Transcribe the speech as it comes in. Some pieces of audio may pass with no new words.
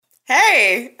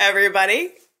Hey,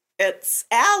 everybody. It's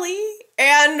Allie,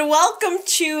 and welcome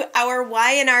to our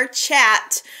Y&R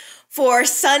chat for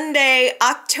Sunday,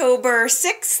 October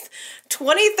 6th,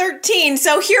 2013.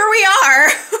 So here we are.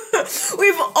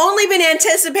 We've only been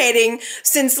anticipating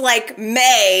since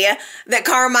May that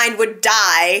Carmine would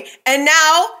die, and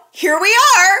now here we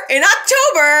are in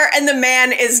October, and the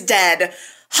man is dead.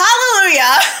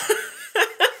 Hallelujah!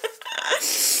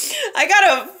 I got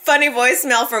a funny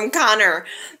voicemail from Connor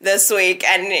this week,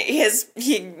 and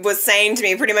he was saying to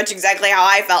me pretty much exactly how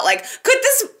I felt. Could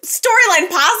this storyline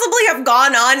possibly have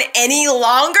gone on any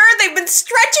longer? They've been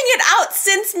stretching it out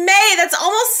since May. That's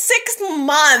almost 6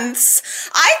 months.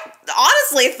 I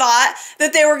honestly thought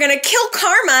that they were going to kill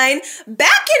Carmine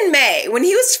back in May when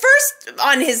he was first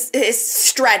on his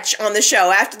stretch on the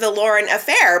show after the Lauren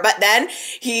affair, but then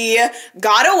he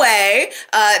got away.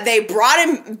 They brought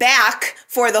him back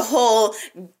for the whole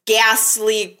gas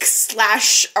leak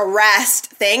 / arrest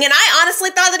thing, and I honestly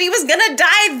thought that he was gonna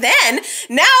die then.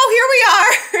 Now here we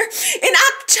are in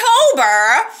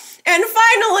October, and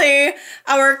finally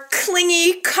our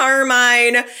clingy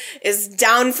Carmine is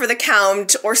down for the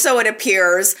count, or so it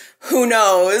appears. Who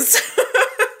knows?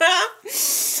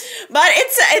 But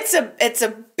it's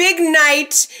a big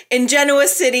night in Genoa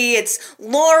City. It's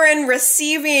Lauren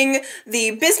receiving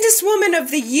the Businesswoman of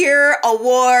the Year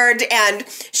award, and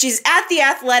she's at the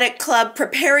athletic club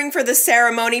preparing for the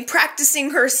ceremony,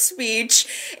 practicing her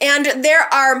speech, and there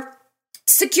are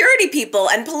security people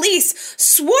and police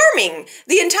swarming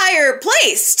the entire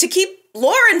place to keep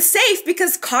Lauren safe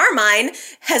because Carmine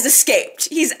has escaped.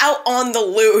 He's out on the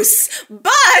loose.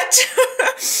 But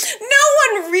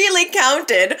no one really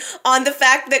counted on the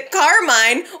fact that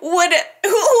Carmine who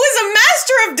is a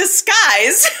master of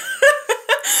disguise,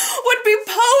 would be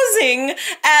posing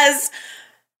as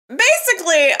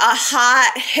basically a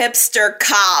hot hipster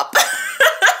cop.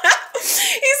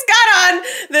 He's got on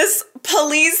this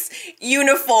police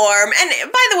uniform, and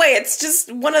by the way, it's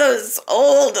just one of those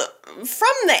old,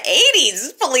 from the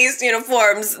 80s police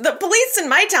uniforms. The police in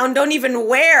my town don't even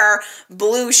wear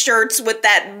blue shirts with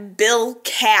that bill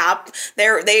cap.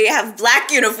 They have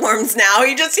black uniforms now.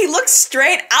 He looks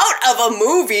straight out of a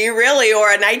movie, really,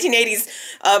 or a 1980s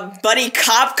buddy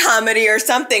cop comedy or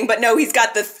something, but no, he's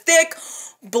got the thick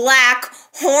black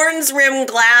horns-rimmed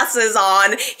glasses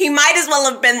on. He might as well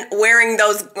have been wearing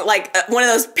those, one of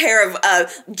those pair of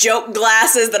joke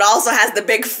glasses that also has the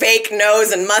big fake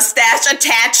nose and mustache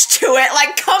attached to it.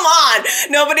 Come on!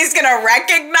 Nobody's gonna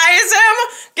recognize him?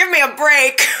 Give me a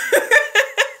break.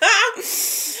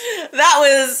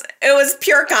 It was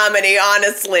pure comedy,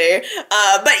 honestly.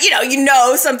 But you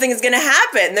know something is gonna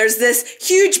happen. There's this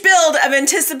huge build of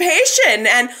anticipation,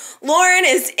 and Lauren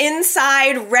is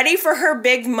inside, ready for her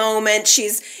big moment.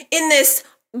 She's in this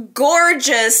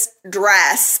gorgeous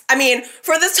dress. I mean,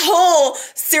 for this whole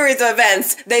series of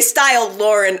events, they styled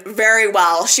Lauren very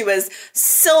well. She was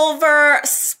silver,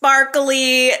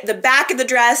 sparkly. The back of the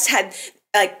dress had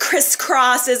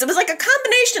crisscrosses. It was a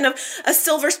combination of a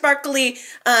silver sparkly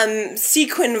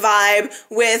sequin vibe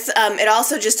with it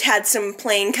also just had some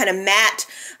plain kind of matte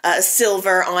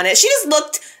silver on it. She just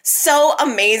looked so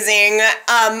amazing.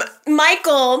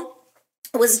 Michael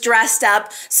was dressed up,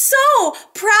 so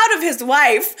proud of his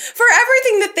wife for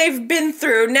everything that they've been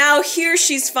through. Now here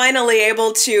she's finally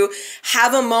able to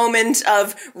have a moment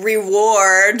of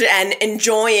reward and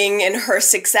enjoying in her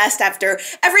success after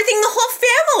everything the whole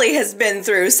family has been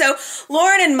through. So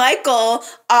Lauren and Michael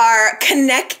are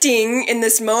connecting in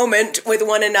this moment with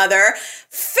one another.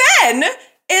 Fen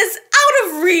is out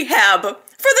of rehab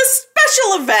for the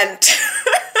special event.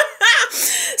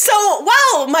 So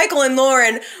while Michael and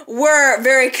Lauren were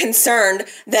very concerned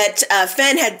that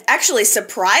Fen had actually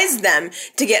surprised them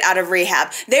to get out of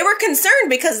rehab, they were concerned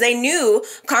because they knew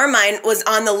Carmine was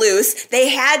on the loose. They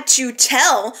had to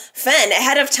tell Fen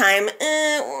ahead of time,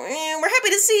 we're happy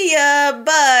to see you,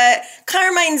 but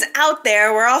Carmine's out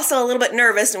there. We're also a little bit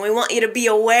nervous and we want you to be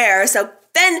aware. So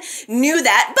Fen knew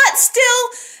that, but still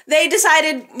they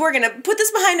decided, we're going to put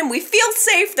this behind him. We feel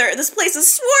safe there. This place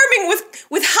is swarming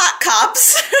with hot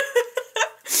cops.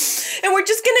 And we're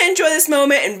just going to enjoy this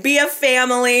moment and be a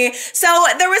family. So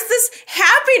there was this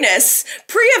happiness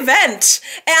pre-event,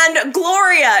 and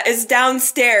Gloria is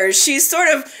downstairs. She's sort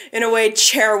of, in a way,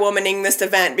 chairwomaning this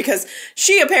event because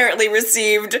she apparently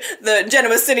received the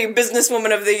Genoa City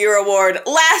Businesswoman of the Year award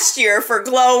last year for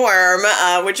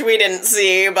Glowworm, which we didn't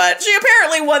see, but she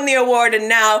apparently won the award, and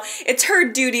now it's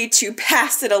her duty to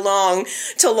pass it along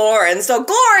to Lauren. So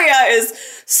Gloria is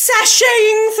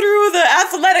sashaying through the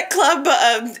athletic club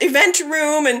event event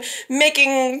room and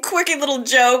making quirky little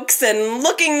jokes and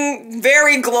looking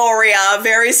very Gloria,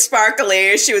 very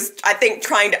sparkly. She was, I think,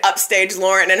 trying to upstage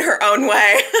Lauren in her own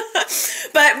way.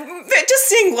 But just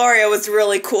seeing Gloria was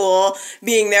really cool,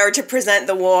 being there to present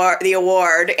the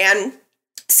award. And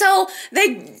so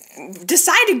they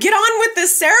decide to get on with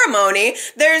this ceremony.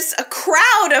 There's a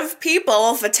crowd of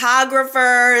people,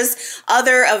 photographers,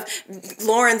 other of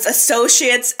Lauren's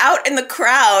associates out in the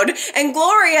crowd, and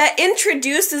Gloria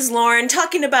introduces Lauren,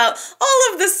 talking about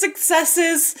all of the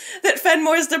successes that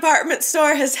Fenmore's department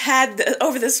store has had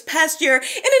over this past year in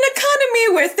an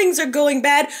economy where things are going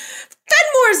bad.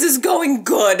 Fenmore's is going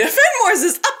good. Fenmore's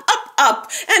is up, up,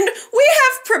 up. And we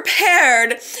have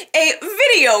prepared a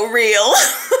video reel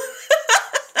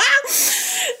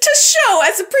to show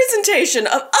as a presentation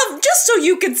of just so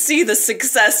you can see the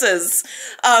successes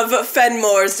of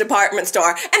Fenmore's department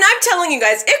store. And I'm telling you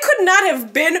guys, it could not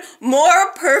have been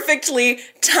more perfectly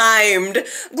timed.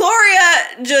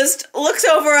 Gloria just looks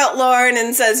over at Lauren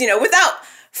and says, without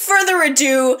further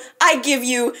ado, I give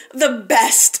you the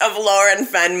best of Lauren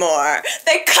Fenmore.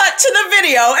 They cut to the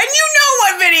video, and you know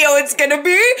what video it's gonna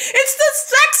be. It's the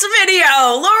sex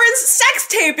video. Lauren's sex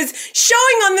tape is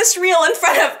showing on this reel in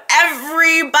front of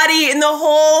everybody in the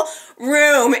whole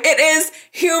room. It is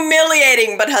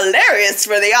humiliating, but hilarious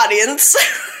for the audience.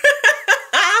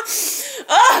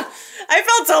 I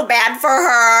felt so bad for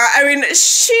her. I mean,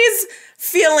 she's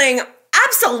feeling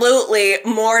absolutely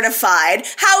mortified.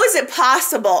 How is it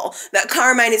possible that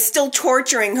Carmine is still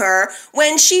torturing her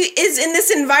when she is in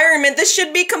this environment that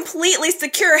should be completely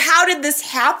secure? How did this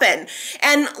happen?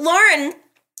 And Lauren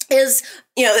is,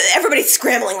 everybody's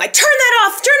scrambling, like, turn that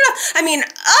off, turn it off. I mean,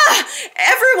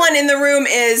 everyone in the room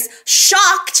is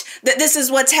shocked that this is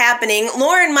what's happening.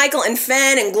 Lauren, Michael, and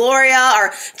Fen and Gloria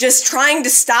are just trying to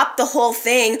stop the whole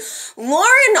thing.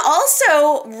 Lauren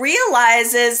also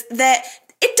realizes that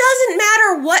it doesn't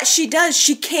matter what she does,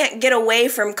 she can't get away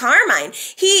from Carmine.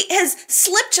 He has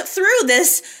slipped through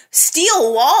this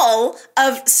steel wall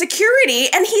of security,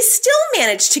 and he still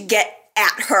managed to get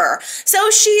at her.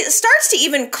 So she starts to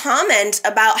even comment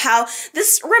about how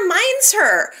this reminds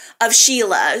her of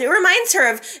Sheila. It reminds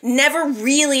her of never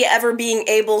really ever being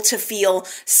able to feel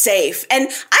safe. And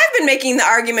I've been making the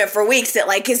argument for weeks that,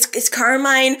 like, is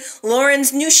Carmine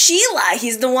Lauren's new Sheila?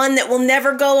 He's the one that will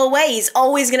never go away. He's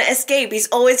always going to escape. He's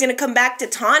always going to come back to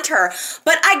taunt her.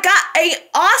 But I got an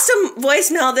awesome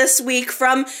voicemail this week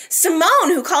from Simone,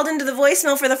 who called into the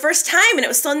voicemail for the first time, and it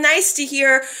was so nice to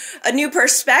hear a new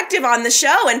perspective on the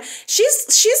show. And she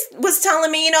was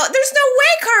telling me, there's no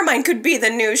way Carmine could be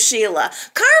the new Sheila.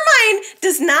 Carmine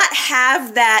does not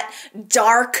have that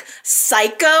dark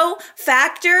psycho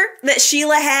factor that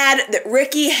Sheila had, that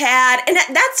Ricky had, and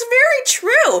that's very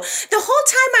true. The whole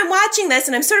time I'm watching this,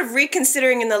 and I'm sort of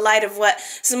reconsidering in the light of what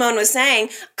Simone was saying,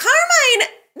 Carmine,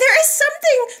 there is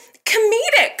something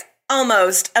comedic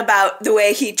almost about the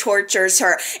way he tortures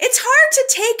her. It's hard to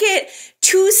take it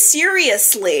too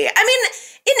seriously. I mean,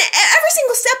 in every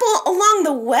single step along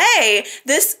the way,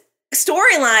 this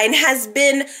storyline has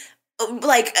been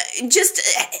just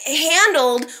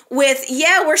handled with,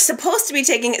 we're supposed to be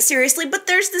taking it seriously, but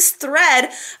there's this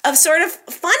thread of sort of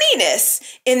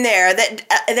funniness in there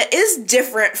that is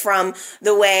different from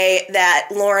the way that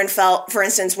Lauren felt, for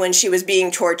instance, when she was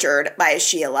being tortured by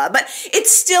Sheila. But it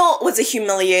still was a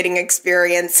humiliating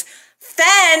experience.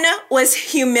 Fen was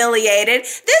humiliated.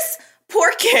 This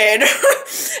poor kid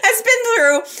has been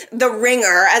through the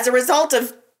ringer as a result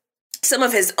of some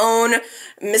of his own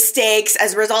mistakes,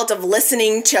 as a result of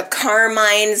listening to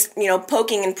Carmine's,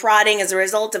 poking and prodding, as a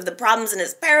result of the problems in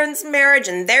his parents' marriage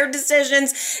and their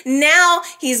decisions. Now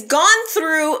he's gone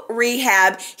through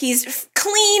rehab. He's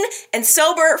clean and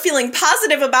sober, feeling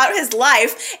positive about his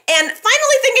life, and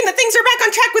finally thinking that things are back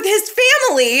on track with his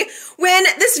family when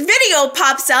this video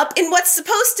pops up in what's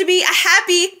supposed to be a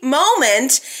happy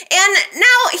moment. And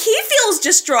now he feels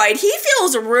destroyed. He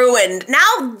feels ruined.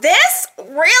 Now this?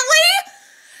 Really?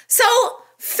 So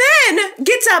Fen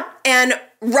gets up and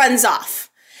runs off.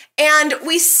 And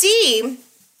we see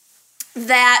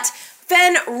that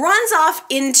Fen runs off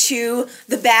into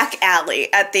the back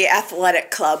alley at the athletic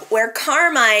club where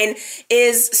Carmine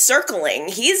is circling.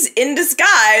 He's in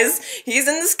disguise. He's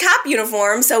in this cop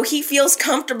uniform, so he feels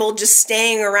comfortable just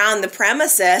staying around the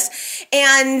premises.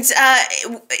 And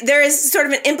there is sort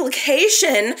of an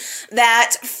implication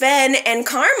that Fen and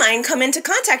Carmine come into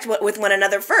contact with one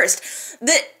another first.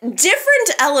 The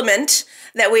different element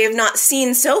that we have not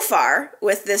seen so far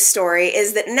with this story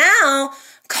is that now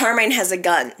Carmine has a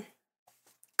gun.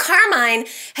 Carmine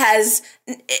has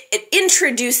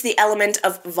introduced the element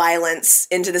of violence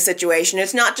into the situation.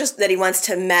 It's not just that he wants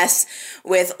to mess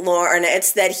with Lauren,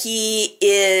 it's that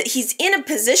he's in a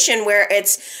position where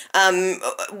it's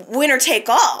winner take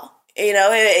all. You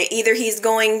know, either he's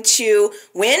going to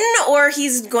win or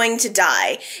he's going to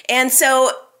die. And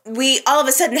so we all of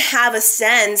a sudden have a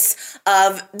sense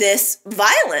of this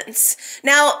violence.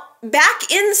 Now,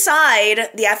 back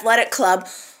inside the athletic club,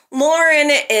 Lauren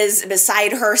is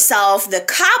beside herself. The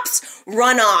cops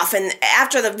run off, and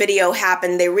after the video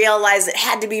happened, they realized it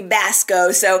had to be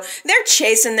Basco, so they're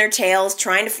chasing their tails,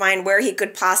 trying to find where he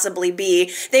could possibly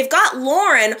be. They've got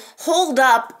Lauren holed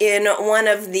up in one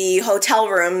of the hotel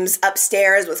rooms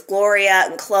upstairs with Gloria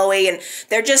and Chloe, and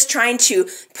they're just trying to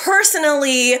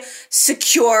personally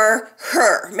secure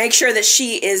her, make sure that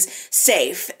she is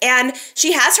safe. And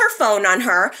she has her phone on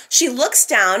her. She looks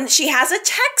down. She has a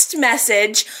text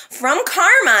message from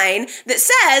Carmine that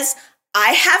says,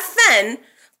 I have Fen,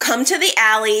 come to the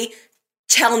alley,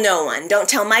 tell no one. Don't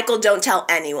tell Michael, don't tell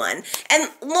anyone. And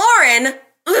Lauren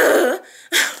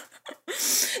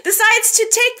decides to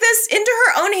take this into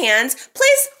her own hands,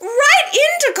 plays right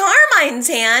into Carmine's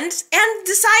hand, and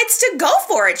decides to go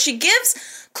for it. She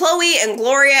gives Chloe and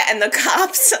Gloria and the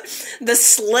cops the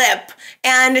slip,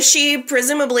 and she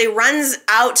presumably runs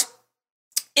out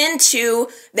into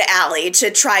the alley to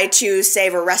try to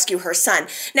save or rescue her son.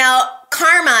 Now,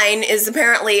 Carmine is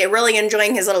apparently really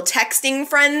enjoying his little texting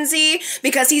frenzy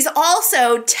because he's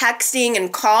also texting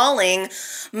and calling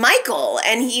Michael,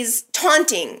 and he's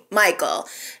taunting Michael.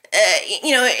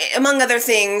 Among other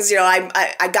things,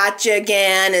 I got you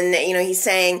again, and he's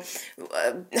saying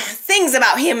things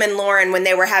about him and Lauren when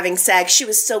they were having sex. She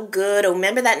was so good. Oh,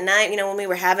 remember that night? When we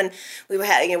were having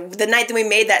the night that we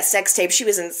made that sex tape. She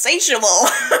was insatiable.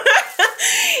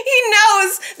 He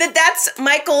knows that that's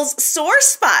Michael's sore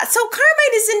spot. So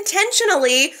Carmine is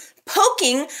intentionally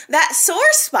poking that sore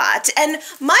spot, and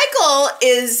Michael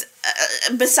is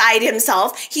beside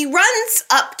himself. He runs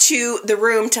up to the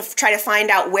room to try to find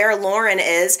out where Lauren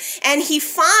is, and he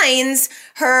finds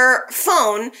her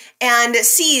phone and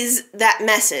sees that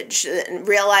message and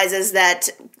realizes that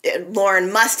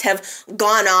Lauren must have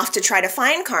gone off to try to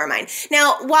find Carmine.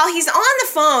 Now, while he's on the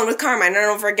phone with Carmine,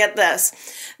 don't forget this,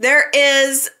 there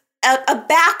is a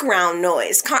background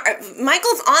noise.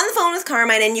 Michael's on the phone with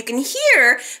Carmine, and you can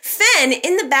hear Fen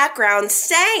in the background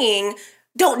saying,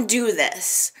 "Don't do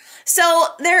this." So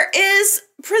there is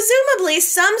presumably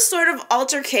some sort of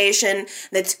altercation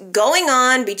that's going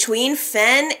on between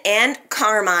Fen and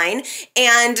Carmine,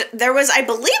 and there was, I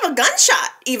believe, a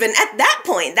gunshot even at that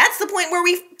point. That's the point where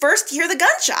we first hear the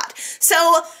gunshot.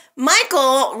 So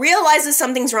Michael realizes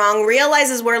something's wrong,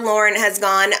 realizes where Lauren has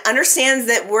gone, understands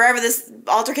that wherever this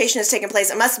altercation is taking place,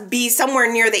 it must be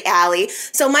somewhere near the alley.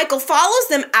 So Michael follows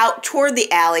them out toward the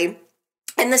alley.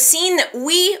 And the scene that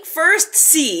we first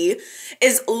see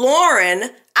is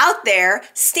Lauren out there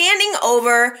standing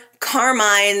over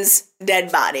Carmine's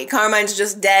dead body. Carmine's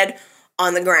just dead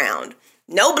on the ground.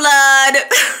 No blood.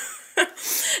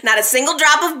 Not a single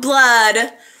drop of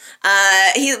blood.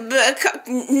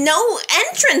 No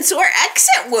entrance or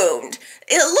exit wound.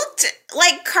 It looked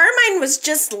like Carmine was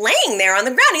just laying there on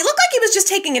the ground. He looked like he was just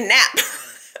taking a nap.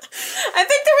 I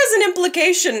think there was an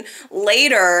implication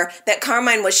later that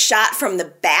Carmine was shot from the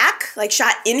back, like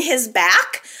shot in his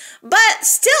back, but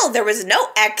still there was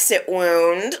no exit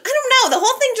wound. I don't know, the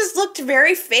whole thing just looked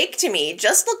very fake to me.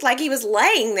 Just looked like he was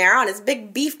laying there on his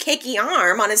big beefcakey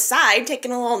arm on his side,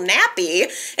 taking a little nappy.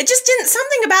 It just didn't,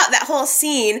 something about that whole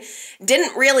scene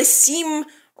didn't really seem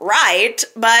right,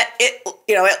 but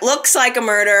it looks like a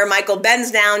murder. Michael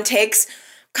bends down, takes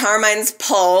Carmine's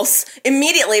pulse,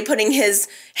 immediately putting his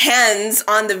hands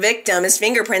on the victim, his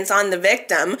fingerprints on the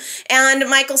victim, and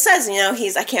Michael says,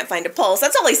 I can't find a pulse.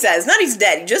 That's all he says. Not he's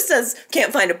dead. He just says,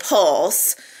 can't find a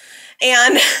pulse.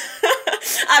 And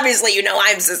obviously,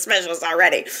 I'm suspicious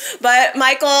already. But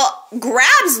Michael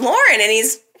grabs Lauren and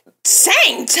he's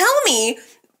saying, tell me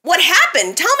what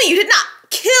happened. Tell me you did not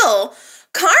kill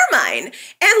Carmine.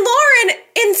 And Lauren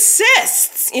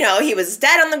insists, he was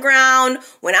dead on the ground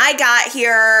when I got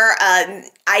here.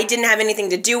 I didn't have anything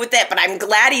to do with it, but I'm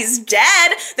glad he's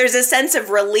dead. There's a sense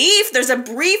of relief. There's a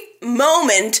brief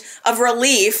moment of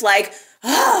relief, like,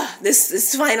 this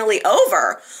is finally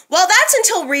over. Well, that's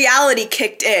until reality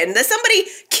kicked in. That somebody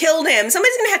killed him.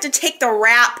 Somebody's going to have to take the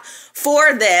rap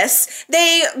for this.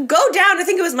 They go down, I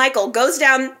think it was Michael, goes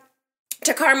down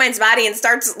to Carmine's body and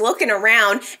starts looking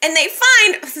around, and they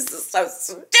find, this is so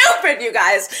stupid, you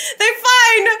guys, they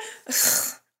find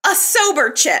a sober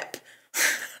chip.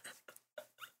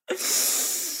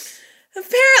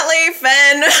 Apparently,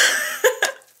 Fen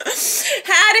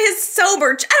had his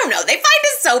sober, I don't know, they find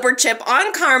his sober chip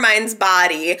on Carmine's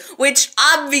body, which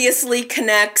obviously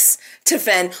connects to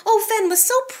Fen. Oh, Fen was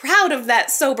so proud of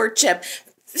that sober chip.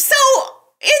 So,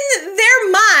 in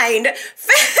their mind,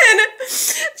 Fen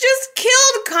just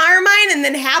killed Carmine and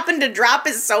then happened to drop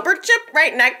his sober chip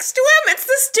right next to him. It's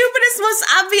the stupidest, most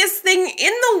obvious thing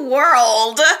in the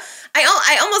world.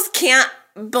 I almost can't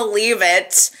believe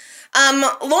it.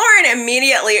 Lauren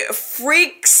immediately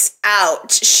freaks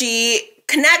out. She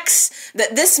connects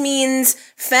that this means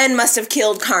Fen must have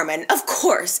killed Carmine. Of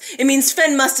course, it means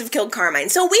Fen must have killed Carmine.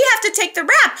 So we have to take the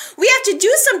rap. We have to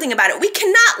do something about it. We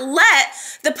cannot let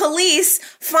the police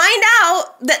find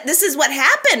out that this is what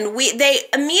happened. They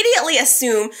immediately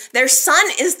assume their son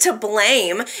is to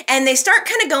blame, and they start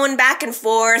kind of going back and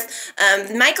forth.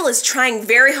 Michael is trying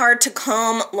very hard to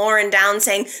calm Lauren down,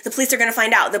 saying the police are going to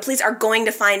find out. The police are going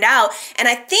to find out. And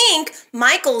I think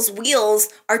Michael's wheels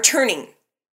are turning,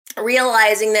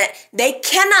 realizing that they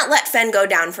cannot let Fen go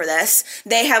down for this.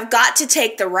 They have got to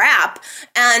take the rap.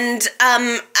 And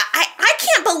I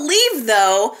can't believe,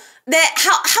 though, that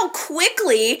how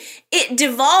quickly it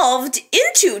devolved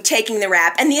into taking the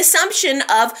rap and the assumption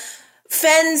of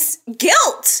Fen's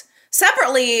guilt.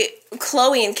 Separately,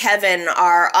 Chloe and Kevin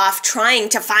are off trying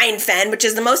to find Fen, which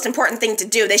is the most important thing to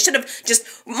do. They should have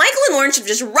Michael and Lauren should have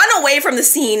just run away from the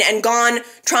scene and gone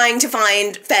trying to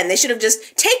find Fen. They should have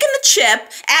just taken the chip,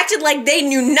 acted like they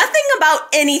knew nothing about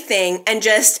anything, and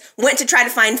just went to try to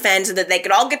find Fen so that they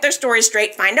could all get their story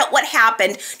straight, find out what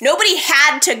happened. Nobody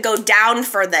had to go down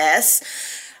for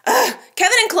this.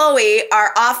 Kevin and Chloe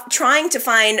are off trying to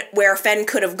find where Fen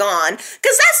could have gone, because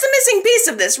that's the missing piece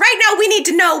of this. Right now, we need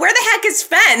to know where the heck is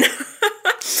Fen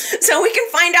so we can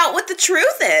find out what the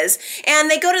truth is. And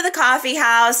they go to the coffee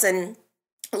house, and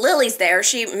Lily's there.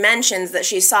 She mentions that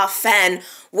she saw Fen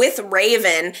with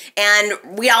Raven,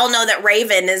 and we all know that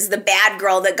Raven is the bad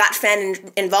girl that got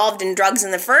Fen involved in drugs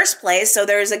in the first place, so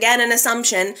there's again an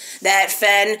assumption that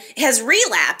Fen has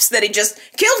relapsed, that he just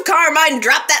killed Carmine,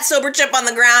 dropped that sober chip on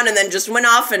the ground, and then just went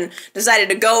off and decided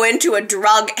to go into a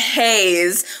drug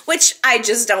haze, which I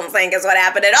just don't think is what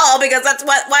happened at all, because that's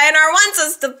what YNR wants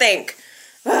us to think.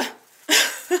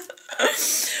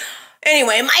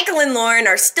 Anyway, Michael and Lauren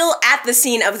are still at the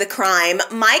scene of the crime.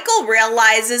 Michael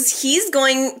realizes he's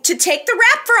going to take the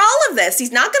rap for all of this.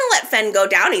 He's not going to let Fen go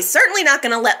down. He's certainly not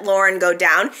going to let Lauren go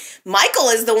down. Michael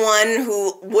is the one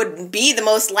who would be the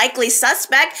most likely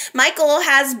suspect. Michael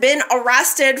has been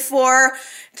arrested for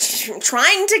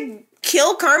trying to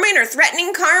kill Carmine or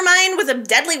threatening Carmine with a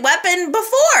deadly weapon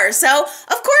before. So,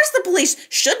 of course, the police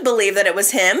should believe that it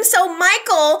was him. So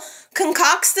Michael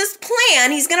concocts this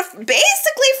plan. He's going to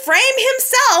basically frame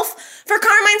himself for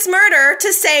Carmine's murder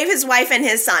to save his wife and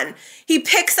his son. He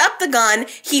picks up the gun.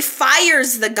 He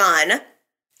fires the gun,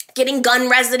 getting gun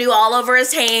residue all over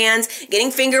his hands,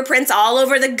 getting fingerprints all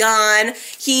over the gun.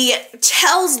 He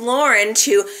tells Lauren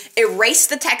to erase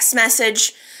the text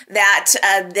message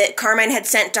that Carmine had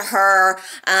sent to her,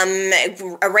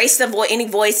 erase any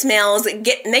voicemails,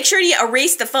 make sure you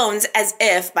erase the phones, as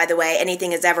if, by the way,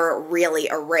 anything is ever really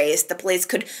erased. The police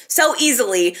could so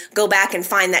easily go back and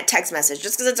find that text message.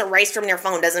 Just because it's erased from their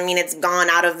phone doesn't mean it's gone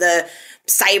out of the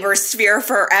cyber sphere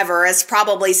forever. It's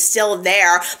probably still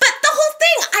there. But the whole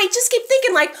thing, I just keep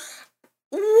thinking, like,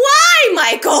 why,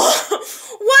 Michael?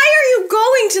 Why are you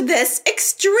going to this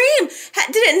extreme?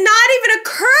 Did it not even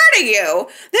occur to you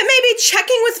that maybe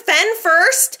checking with Fen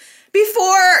first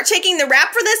before taking the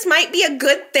rap for this might be a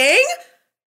good thing?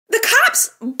 The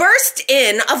cops burst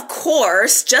in, of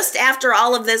course, just after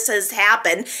all of this has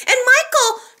happened, and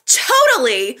Michael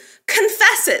totally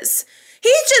confesses.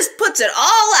 He just puts it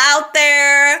all out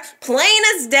there, plain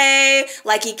as day,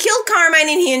 like he killed Carmine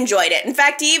and he enjoyed it. In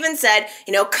fact, he even said,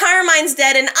 Carmine's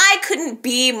dead and I couldn't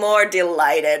be more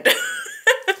delighted.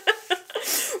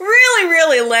 Really,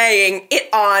 really laying it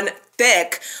on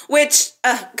thick, which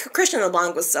Christian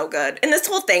LeBlanc was so good. And this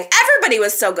whole thing, everybody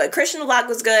was so good. Christian LeBlanc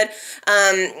was good.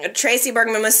 Tracy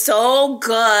Bergman was so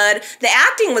good. The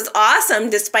acting was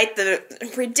awesome despite the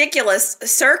ridiculous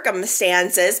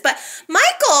circumstances. But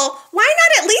Michael, why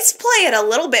not at least play it a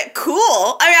little bit cool?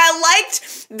 I mean, I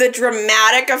liked the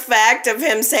dramatic effect of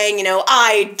him saying,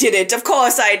 I did it. Of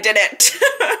course I did it.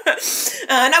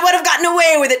 And I would have gotten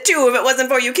away with it too if it wasn't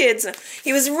for you kids.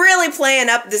 He was really playing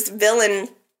up this villain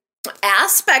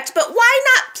aspect, but why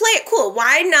not play it cool?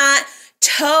 Why not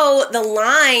toe the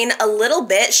line a little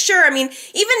bit? Sure, I mean, even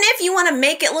if you want to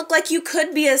make it look like you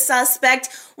could be a suspect,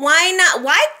 why not?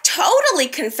 Why totally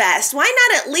confess? Why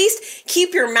not at least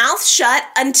keep your mouth shut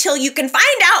until you can find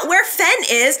out where Fen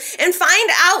is and find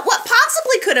out what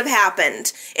possibly could have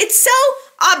happened? It's so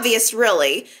obvious,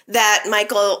 really, that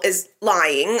Michael is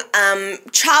lying.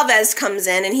 Chavez comes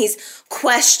in and he's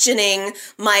questioning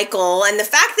Michael, and the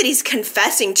fact that he's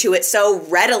confessing to it so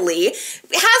readily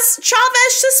has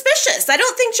Chavez suspicious. I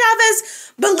don't think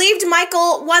Chavez believed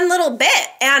Michael one little bit.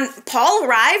 And Paul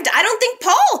arrived. I don't think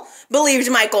Paul believed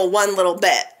Michael one little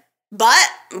bit. But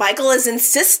Michael is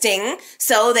insisting,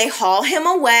 so they haul him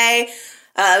away.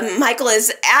 Michael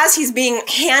is, as he's being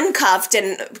handcuffed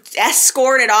and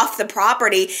escorted off the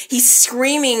property, he's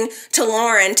screaming to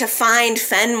Lauren to find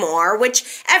Fenmore,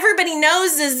 which everybody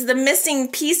knows is the missing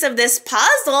piece of this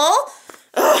puzzle.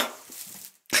 Ugh.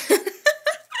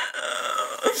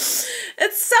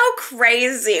 It's so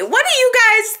crazy. What do you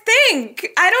guys think?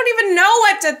 I don't even know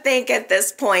what to think at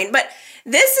this point, but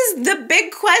this is the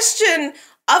big question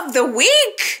of the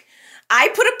week. I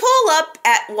put a poll up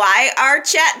at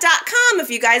yrchat.com. If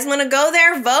you guys want to go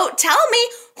there, vote. Tell me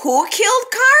who killed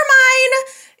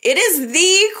Carmine. It is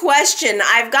the question.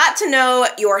 I've got to know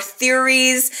your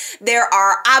theories. There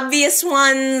are obvious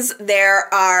ones.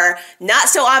 There are not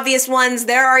so obvious ones.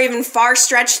 There are even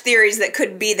far-stretched theories that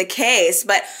could be the case.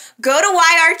 But go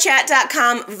to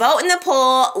yrchat.com, vote in the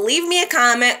poll, leave me a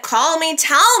comment, call me,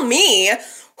 tell me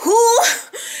who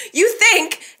you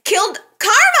think killed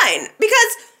Carmine.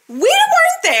 Because we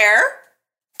weren't there.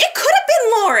 It could have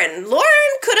been Lauren.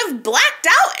 Lauren could have blacked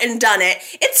out and done it.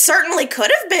 It certainly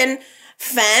could have been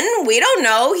Fen. We don't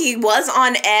know. He was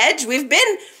on edge. We've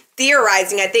been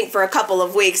theorizing, I think, for a couple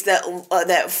of weeks that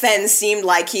Fen seemed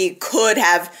like he could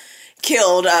have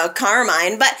killed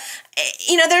Carmine. But,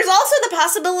 there's also the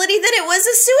possibility that it was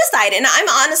a suicide. And I'm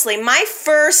honestly, my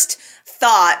first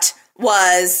thought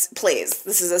was, please,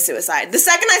 this is a suicide. The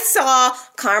second I saw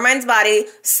Carmine's body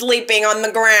sleeping on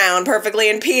the ground perfectly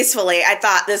and peacefully, I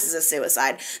thought, this is a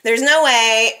suicide. There's no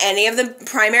way any of the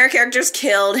primary characters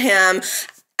killed him.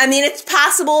 I mean, it's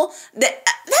possible that,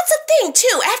 that's a thing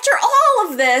too. After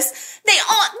all of this, they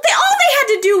had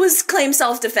to do was claim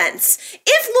self-defense.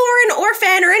 If Lauren or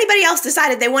Fen or anybody else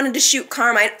decided they wanted to shoot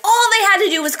Carmine, all they had to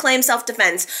do was claim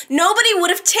self-defense. Nobody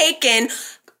would have taken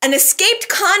an escaped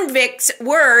convict's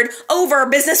word over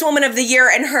businesswoman of the year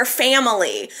and her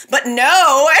family. But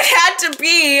no, it had to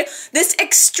be this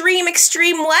extreme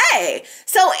way.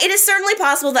 So it is certainly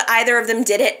possible that either of them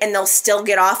did it and they'll still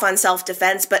get off on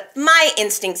self-defense, but my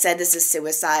instinct said this is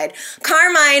suicide.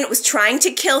 Carmine was trying to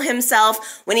kill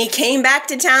himself when he came back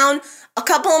to town a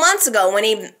couple of months ago when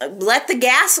he let the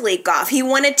gas leak off. He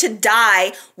wanted to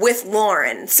die with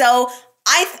Lauren. So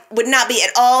I would not be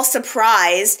at all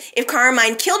surprised if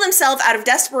Carmine killed himself out of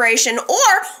desperation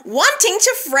or wanting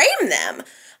to frame them.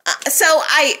 So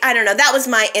I don't know, that was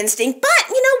my instinct. But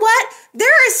you know what?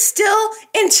 There is still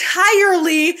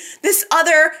entirely this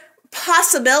other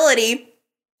possibility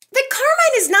that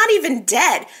Carmine is not even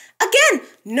dead. Again,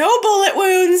 no bullet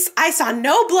wounds. I saw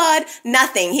no blood,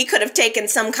 nothing. He could have taken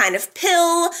some kind of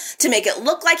pill to make it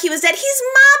look like he was dead. He's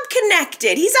mob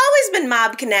connected. He's always been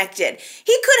mob connected.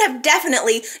 He could have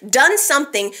definitely done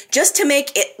something just to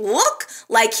make it look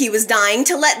like he was dying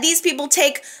to let these people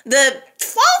take the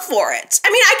fall for it.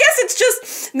 I mean, I guess it's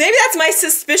just, maybe that's my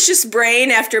suspicious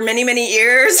brain after many, many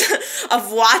years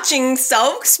of watching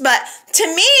soaps, but to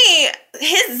me,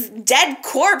 his dead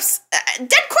corpses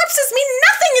mean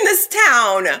nothing in this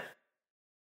town.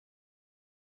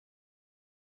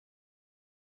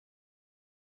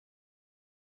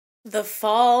 The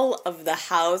Fall of the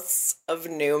House of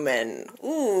Newman.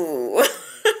 Ooh.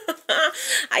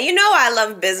 You know I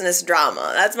love business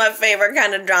drama. That's my favorite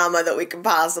kind of drama that we could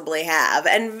possibly have.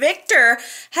 And Victor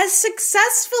has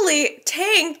successfully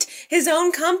tanked his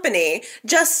own company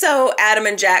just so Adam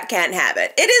and Jack can't have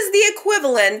it. It is the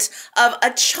equivalent of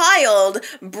a child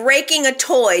breaking a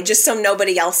toy just so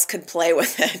nobody else could play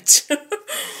with it.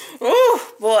 Ooh,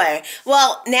 boy.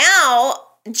 Well, now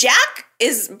Jack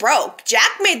is broke.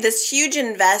 Jack made this huge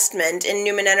investment in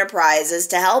Newman Enterprises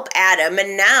to help Adam,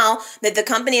 and now that the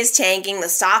company is tanking, the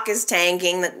stock is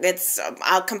tanking, it's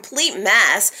a complete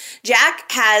mess,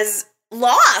 Jack has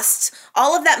lost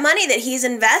all of that money that he's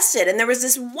invested. And there was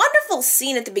this wonderful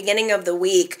scene at the beginning of the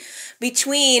week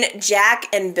between Jack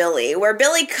and Billy, where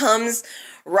Billy comes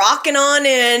rocking on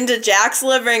into Jack's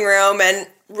living room and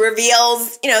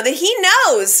reveals, that he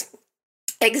knows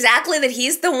exactly that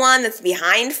he's the one that's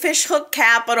behind Fishhook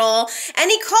Capital,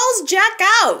 and he calls Jack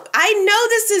out. I know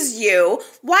this is you.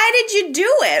 Why did you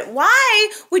do it? Why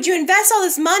would you invest all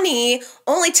this money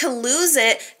only to lose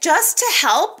it just to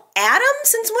help Adam,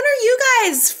 since when are you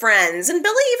guys friends? And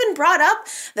Billy even brought up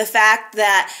the fact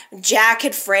that Jack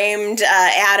had framed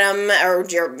Adam, or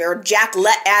Jack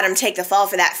let Adam take the fall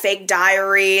for that fake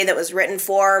diary that was written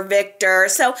for Victor.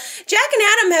 So Jack and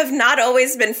Adam have not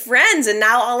always been friends, and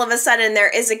now all of a sudden there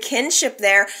is a kinship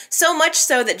there, so much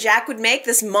so that Jack would make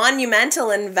this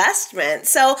monumental investment.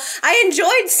 So I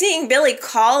enjoyed seeing Billy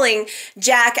calling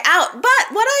Jack out, but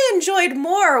what I enjoyed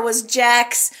more was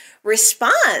Jack's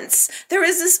response. There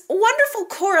is this wonderful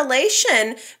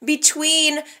correlation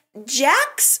between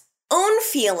Jack's own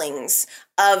feelings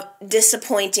of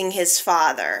disappointing his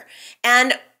father,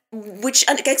 and which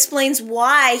explains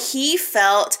why he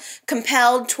felt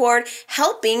compelled toward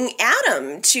helping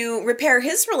Adam to repair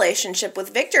his relationship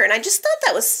with Victor. And I just thought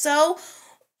that was so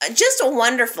just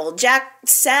wonderful. Jack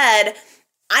said,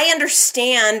 I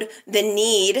understand the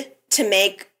need to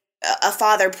make a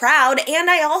father proud, and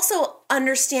I also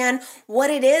understand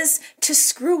what it is to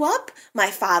screw up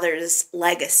my father's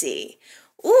legacy.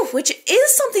 Ooh, which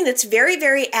is something that's very,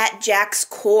 very at Jack's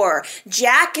core.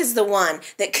 Jack is the one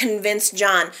that convinced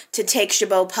John to take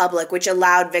Chabot public, which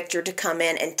allowed Victor to come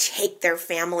in and take their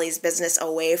family's business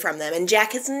away from them. And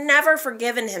Jack has never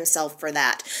forgiven himself for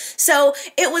that. So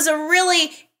it was a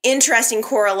really interesting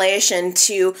correlation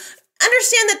to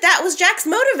understand that that was Jack's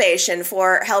motivation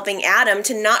for helping Adam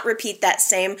to not repeat that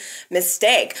same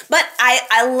mistake. But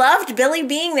I loved Billy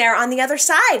being there on the other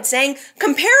side, saying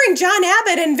comparing John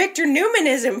Abbott and Victor Newman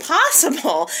is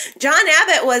impossible. John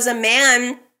Abbott was a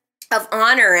man of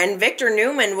honor, and Victor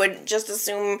Newman would just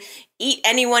assume eat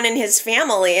anyone in his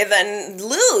family than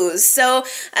lose. So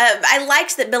I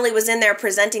liked that Billy was in there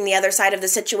presenting the other side of the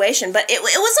situation, but it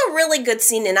was a really good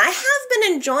scene, and I have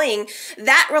been enjoying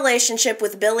that relationship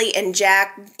with Billy and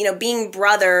Jack, being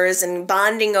brothers and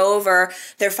bonding over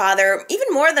their father, even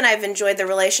more than I've enjoyed the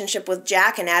relationship with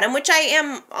Jack and Adam, which I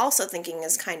am also thinking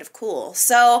is kind of cool.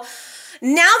 So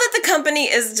now that the company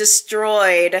is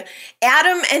destroyed,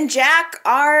 Adam and Jack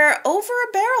are over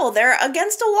a barrel. They're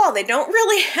against a wall. They don't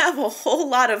really have a whole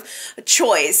lot of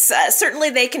choice. Certainly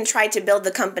they can try to build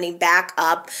the company back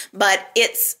up, but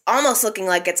it's almost looking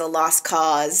like it's a lost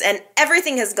cause. And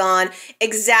everything has gone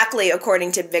exactly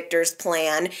according to Victor's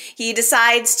plan. He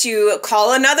decides to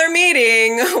call another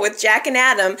meeting with Jack and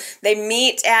Adam. They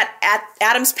meet at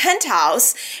Adam's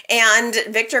penthouse, and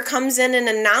Victor comes in and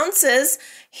announces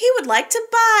he would like to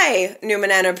buy Newman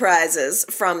Enterprises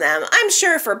from them. I'm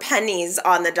sure for pennies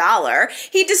on the dollar.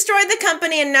 He destroyed the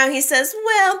company, and now he says,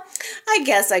 well, I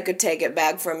guess I could take it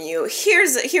back from you.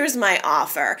 Here's my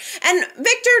offer. And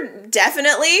Victor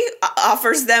definitely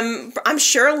offers them, I'm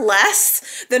sure,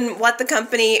 less than what the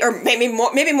company, or maybe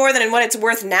more than what it's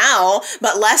worth now,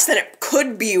 but less than it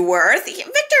could be worth.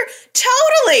 Victor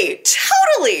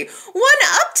totally won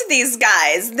up to these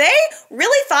guys. They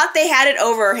really thought they had it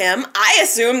over him. I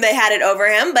assumed they had it over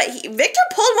him, but Victor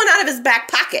pulled one out of his back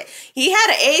pocket. He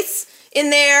had an ace in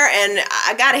there, and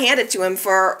I gotta hand it to him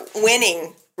for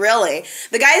winning, really.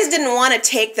 The guys didn't want to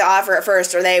take the offer at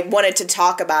first, or they wanted to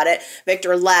talk about it.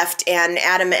 Victor left, and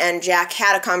Adam and Jack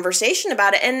had a conversation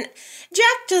about it, and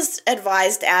Jack just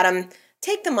advised Adam,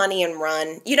 take the money and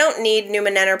run. You don't need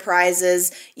Newman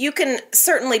Enterprises. You can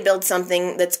certainly build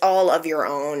something that's all of your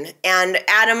own. And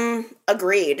Adam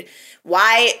agreed.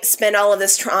 Why spend all of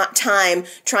this time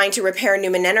trying to repair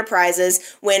Newman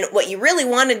Enterprises when what you really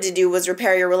wanted to do was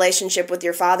repair your relationship with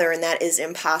your father, and that is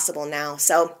impossible now.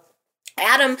 So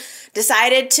Adam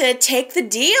decided to take the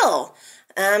deal.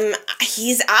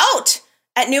 He's out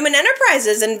at Newman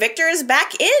Enterprises, and Victor is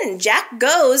back in. Jack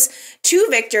goes to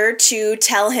Victor to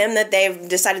tell him that they've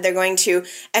decided they're going to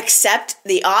accept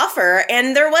the offer,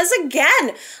 and there was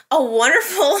again a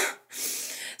wonderful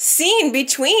scene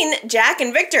between Jack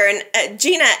and Victor. And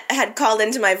Gina had called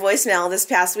into my voicemail this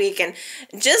past week and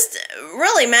just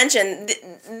really mentioned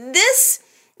this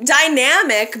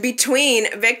dynamic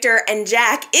between Victor and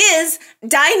Jack is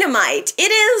dynamite.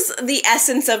 It is the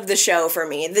essence of the show for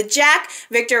me. The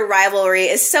Jack-Victor rivalry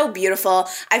is so beautiful.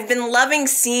 I've been loving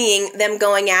seeing them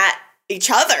going at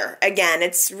each other again.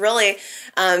 It's really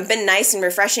been nice and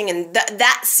refreshing, and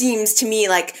that seems to me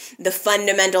like the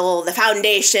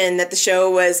foundation that the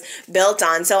show was built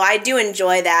on. So I do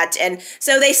enjoy that. And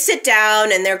so they sit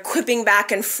down and they're quipping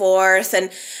back and forth,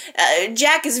 and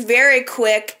Jack is very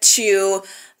quick to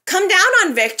come down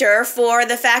on Victor for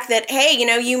the fact that, hey,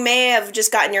 you may have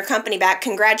just gotten your company back.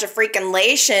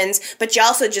 Congratulations, but you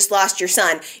also just lost your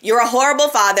son. You're a horrible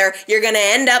father. You're going to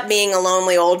end up being a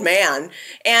lonely old man.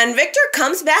 And Victor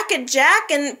comes back at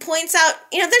Jack and points out,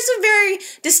 there's a very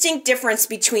distinct difference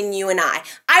between you and I.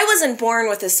 I wasn't born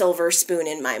with a silver spoon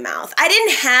in my mouth. I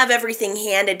didn't have everything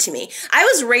handed to me. I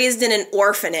was raised in an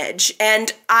orphanage,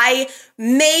 and I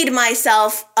made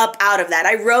myself up out of that.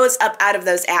 I rose up out of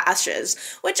those ashes,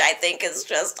 which I think is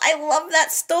just, I love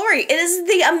that story. It is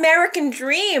the American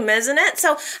dream, isn't it?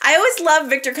 So I always love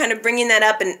Victor kind of bringing that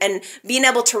up and being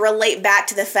able to relate back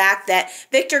to the fact that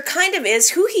Victor kind of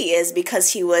is who he is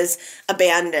because he was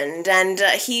abandoned, and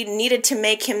he needed to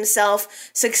make himself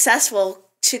successful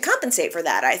to compensate for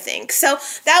that, I think. So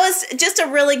that was just a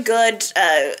really good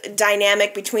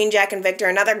dynamic between Jack and Victor,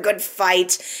 another good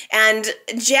fight. And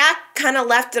Jack kind of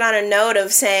left it on a note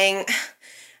of saying,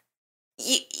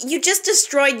 you just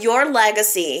destroyed your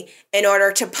legacy in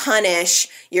order to punish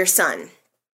your son.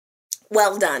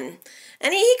 Well done.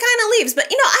 And he kind of leaves. But,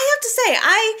 I have to say,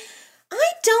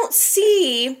 I don't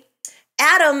see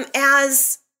Adam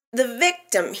as the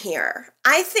victim here.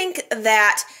 I think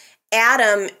that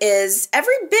Adam is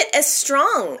every bit as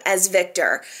strong as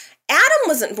Victor. Adam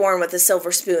wasn't born with a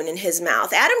silver spoon in his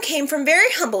mouth. Adam came from very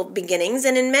humble beginnings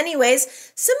and in many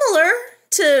ways similar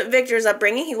to Victor's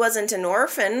upbringing. He wasn't an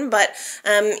orphan, but,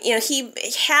 he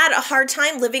had a hard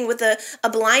time living with a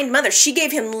blind mother. She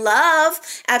gave him love,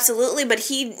 absolutely, but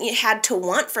he had to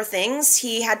want for things.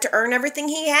 He had to earn everything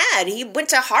he had. He went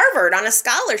to Harvard on a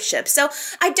scholarship. So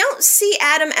I don't see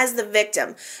Adam as the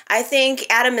victim. I think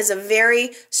Adam is a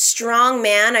very strong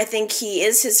man. I think he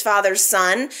is his father's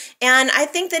son, and I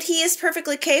think that he is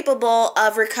perfectly capable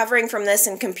of recovering from this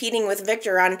and competing with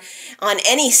Victor on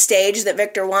any stage that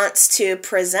Victor wants to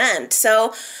present.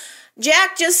 So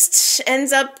Jack just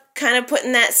ends up kind of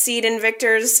putting that seed in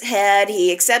Victor's head.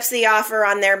 He accepts the offer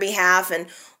on their behalf and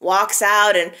walks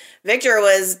out, and Victor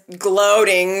was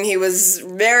gloating. He was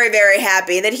very, very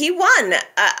happy that he won,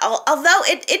 although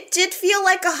it did feel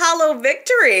like a hollow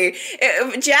victory.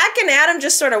 Jack and Adam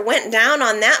just sort of went down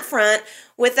on that front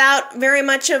without very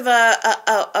much of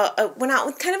went out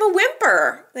with kind of a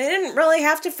whimper. They didn't really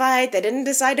have to fight. They didn't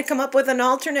decide to come up with an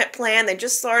alternate plan. They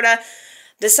just sort of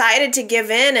decided to give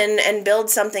in and build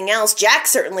something else. Jack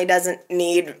certainly doesn't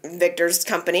need Victor's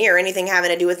company or anything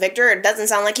having to do with Victor. It doesn't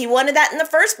sound like he wanted that in the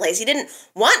first place. He didn't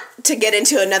want to get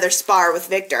into another spar with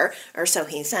Victor, or so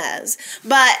he says.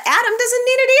 But Adam doesn't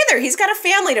need it either. He's got a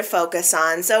family to focus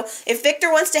on. So if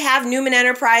Victor wants to have Newman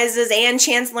Enterprises and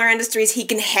Chancellor Industries, he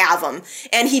can have them.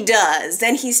 And he does.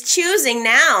 And he's choosing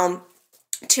now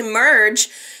to merge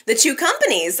the two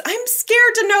companies. I'm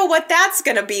scared to know what that's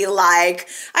going to be like.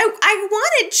 I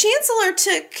wanted Chancellor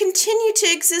to continue to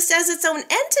exist as its own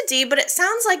entity, but it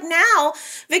sounds like now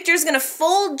Victor's going to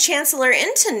fold Chancellor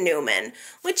into Newman,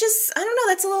 which is, I don't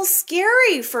know, that's a little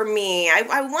scary for me.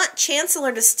 I want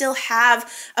Chancellor to still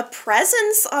have a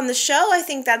presence on the show. I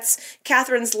think that's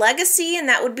Catherine's legacy, and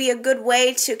that would be a good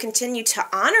way to continue to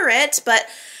honor it, but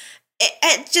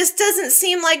it just doesn't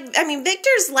seem like,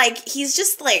 Victor's he's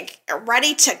just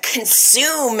ready to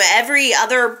consume every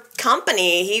other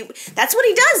company. That's what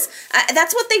he does.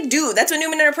 That's what they do. That's what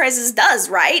Newman Enterprises does,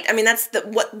 right? That's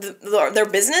what their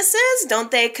business is.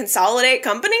 Don't they consolidate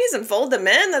companies and fold them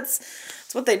in? That's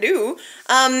what they do.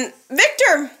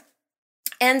 Victor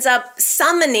ends up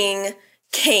summoning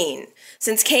Kane.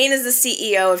 Since Kane is the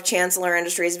CEO of Chancellor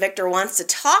Industries, Victor wants to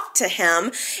talk to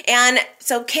him, and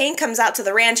so Kane comes out to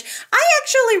the ranch. I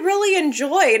actually really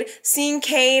enjoyed seeing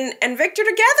Kane and Victor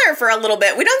together for a little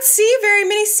bit. We don't see very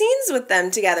many scenes with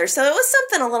them together, so it was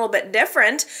something a little bit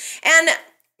different. And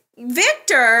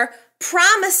Victor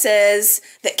promises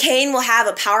that Kane will have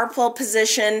a powerful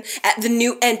position at the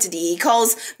new entity. He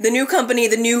calls the new company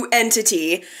the new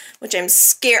entity, which I'm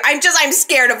scared. I'm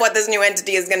scared of what this new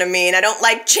entity is going to mean. I don't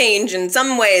like change. In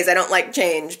some ways, I don't like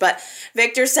change. But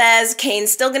Victor says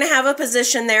Kane's still going to have a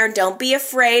position there. Don't be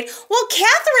afraid. Well,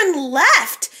 Catherine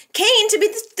left Kane to be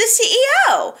the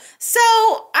CEO. So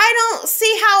I don't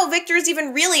see how Victor's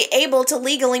even really able to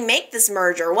legally make this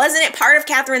merger. Wasn't it part of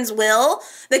Catherine's will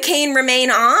that Kane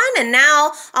remain on? And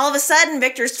now all of a sudden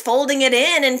Victor's folding it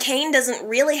in and Kane doesn't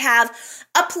really have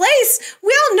a place.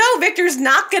 We all know Victor's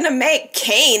not going to make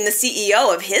Kane the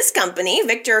CEO of his company.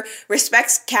 Victor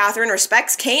respects Catherine,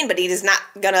 respects Kane, but he is not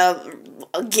going to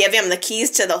give him the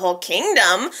keys to the whole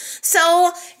kingdom.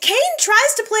 So Kane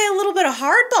tries to play a little bit of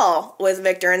hardball with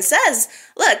Victor and says,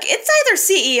 look, it's either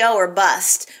CEO or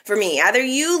bust for me. Either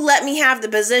you let me have the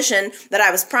position that I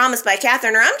was promised by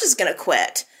Catherine, or I'm just going to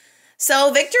quit.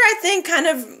 So Victor, I think, kind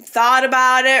of thought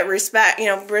about it,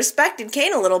 respected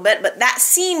Cain a little bit, but that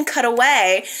scene cut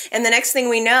away, and the next thing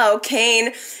we know,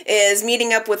 Cain is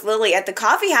meeting up with Lily at the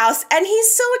coffee house, and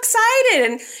he's so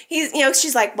excited, and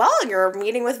she's like, well, your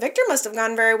meeting with Victor must have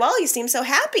gone very well, you seem so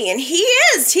happy, and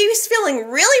he's feeling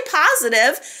really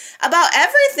positive about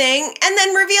everything, and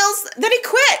then reveals that he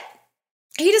quit.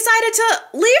 He decided to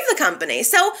leave the company,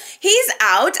 so he's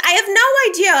out. I have no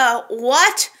idea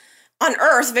what on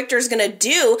earth Victor's gonna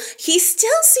do. He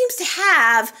still seems to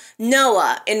have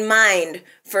Noah in mind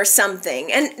for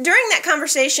something. And during that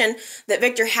conversation that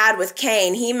Victor had with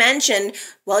Cain, he mentioned,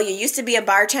 well, you used to be a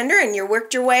bartender and you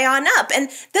worked your way on up. And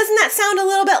doesn't that sound a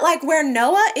little bit like where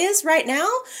Noah is right now?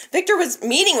 Victor was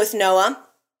meeting with Noah.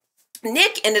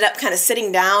 Nick ended up kind of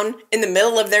sitting down in the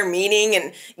middle of their meeting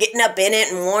and getting up in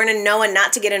it and warning Noah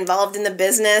not to get involved in the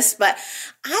business. But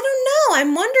I don't know.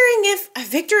 I'm wondering if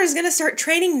Victor is going to start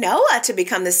training Noah to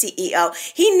become the CEO.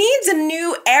 He needs a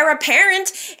new heir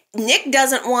apparent. Nick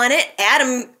doesn't want it.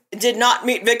 Adam did not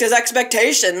meet Victor's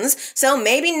expectations, so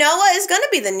maybe Noah is going to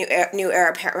be the new heir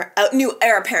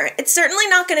apparent. It's certainly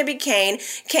not going to be Cain.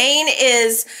 Cain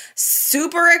is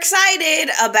super excited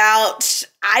about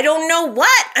I don't know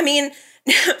what. I mean,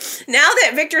 now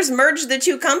that Victor's merged the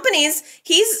two companies,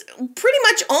 he's pretty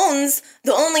much owns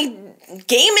the only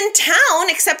game in town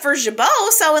except for Jabot.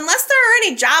 So unless there are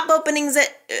any job openings at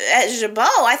Jabot,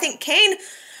 I think Cain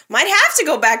might have to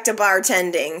go back to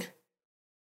bartending.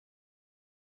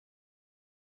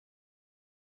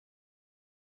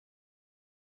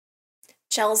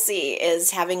 Chelsea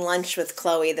is having lunch with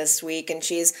Chloe this week, and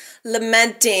she's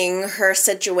lamenting her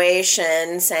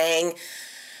situation, saying,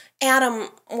 Adam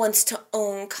wants to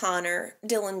own Connor.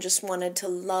 Dylan just wanted to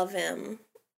love him.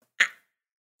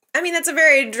 I mean, that's a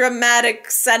very dramatic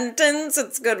sentence.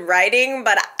 It's good writing,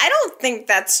 but I don't think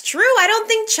that's true. I don't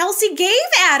think Chelsea gave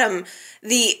Adam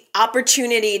the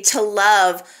opportunity to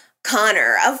love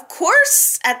Connor. Of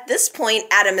course, at this point,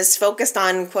 Adam is focused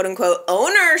on quote-unquote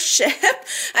ownership.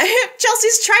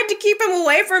 Chelsea's tried to keep him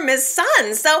away from his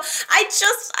son. So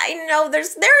I know there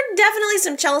are definitely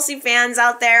some Chelsea fans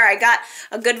out there. I got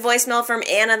a good voicemail from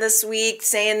Anna this week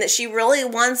saying that she really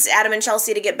wants Adam and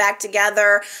Chelsea to get back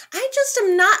together. I just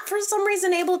am not, for some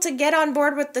reason, able to get on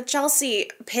board with the Chelsea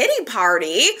pity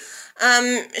party.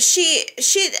 She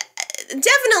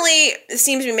definitely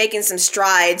seems to be making some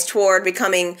strides toward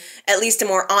becoming at least a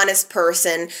more honest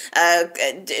person.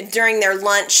 During their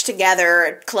lunch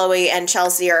together, Chloe and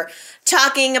Chelsea are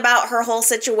talking about her whole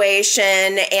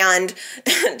situation, and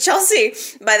Chelsea,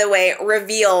 by the way,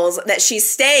 reveals that she's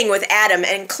staying with Adam,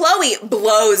 and Chloe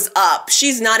blows up.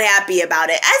 She's not happy about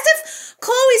it, as if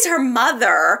Chloe's her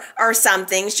mother or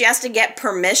something. She has to get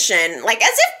permission, like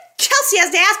as if Chelsea has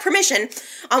to ask permission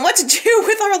on what to do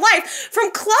with her life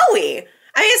from Chloe.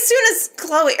 I mean, as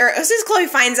soon as Chloe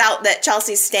finds out that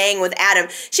Chelsea's staying with Adam,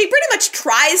 she pretty much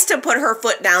tries to put her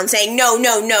foot down, saying, no,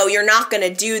 you're not going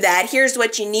to do that. Here's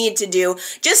what you need to do.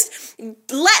 Just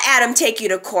let Adam take you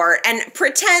to court and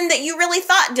pretend that you really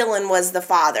thought Dylan was the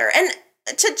father. And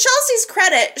to Chelsea's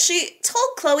credit, she told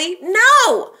Chloe,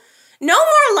 no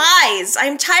more lies.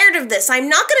 I'm tired of this. I'm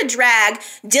not going to drag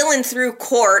Dylan through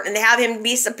court and have him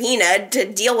be subpoenaed to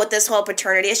deal with this whole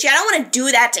paternity issue. I don't want to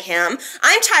do that to him.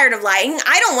 I'm tired of lying.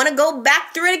 I don't want to go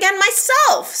back through it again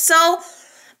myself. So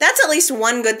that's at least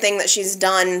one good thing that she's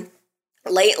done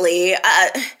lately.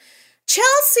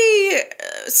 Chelsea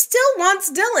still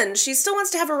wants Dylan. She still wants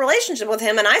to have a relationship with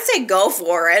him, and I say go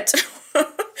for it.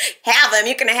 Have him.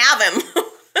 You can have him.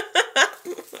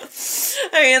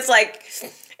 I mean, it's like,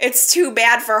 it's too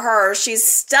bad for her. She's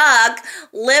stuck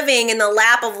living in the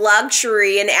lap of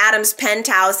luxury in Adam's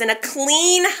penthouse in a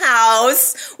clean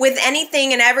house with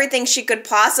anything and everything she could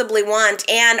possibly want.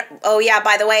 And, oh yeah,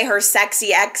 by the way, her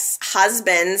sexy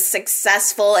ex-husband,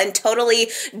 successful and totally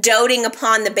doting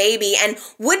upon the baby, and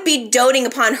would be doting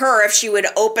upon her if she would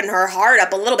open her heart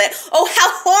up a little bit. Oh, how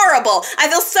horrible. I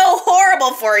feel so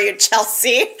horrible for you,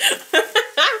 Chelsea.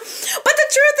 But the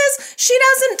truth is, she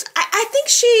doesn't, I think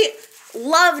she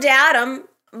loved Adam,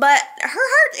 but her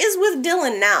heart is with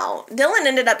Dylan now. Dylan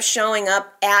ended up showing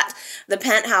up at the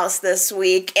penthouse this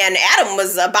week, and Adam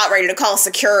was about ready to call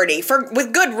security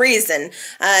with good reason.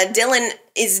 Dylan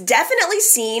is definitely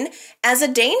seen as a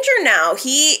danger now.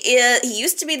 He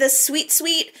used to be the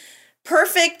sweet,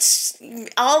 perfect,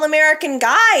 all-American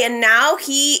guy, and now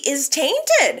he is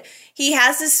tainted. He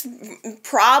has this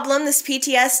problem, this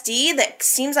PTSD that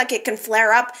seems like it can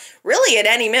flare up really at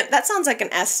any minute. That sounds like an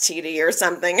STD or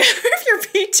something. If your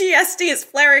PTSD is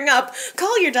flaring up,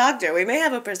 call your doctor. We may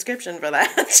have a prescription for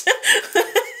that.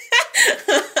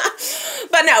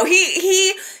 But no,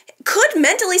 he could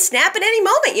mentally snap at any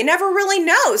moment. You never really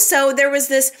know. So there was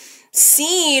this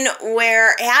scene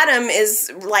where Adam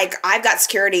is like, I've got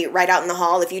security right out in the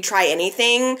hall. If you try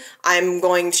anything, I'm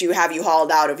going to have you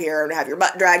hauled out of here and have your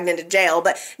butt dragged into jail.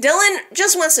 But Dylan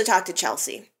just wants to talk to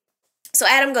Chelsea. So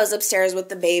Adam goes upstairs with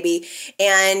the baby,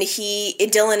 and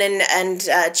Dylan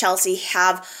and Chelsea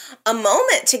have a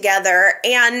moment together.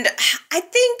 And I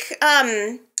think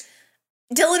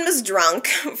Dylan was drunk,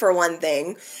 for one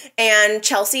thing, and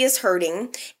Chelsea is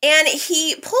hurting, and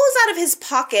he pulls out of his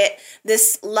pocket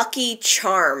this Lucky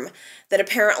Charm that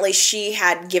apparently she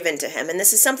had given to him, and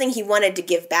this is something he wanted to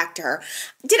give back to her.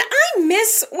 Did I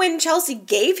miss when Chelsea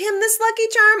gave him this Lucky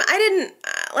Charm? I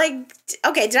didn't,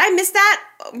 okay, did I miss that?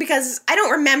 Because I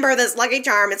don't remember this Lucky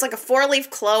Charm. It's like a 4-leaf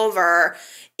clover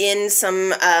in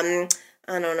some,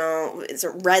 I don't know, it's a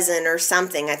resin or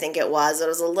something, I think it was. It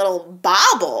was a little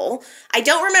bauble. I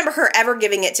don't remember her ever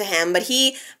giving it to him, but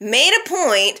he made a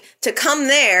point to come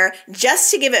there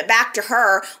just to give it back to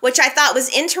her, which I thought was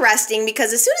interesting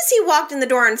because as soon as he walked in the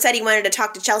door and said he wanted to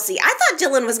talk to Chelsea, I thought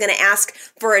Dylan was going to ask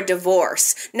for a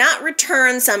divorce, not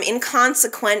return some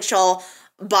inconsequential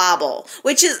bauble,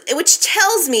 which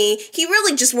tells me he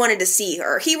really just wanted to see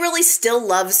her. He really still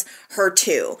loves her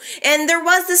too. And there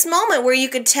was this moment where you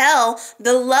could tell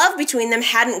the love between them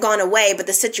hadn't gone away, but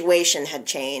the situation had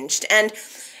changed. And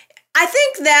I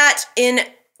think that in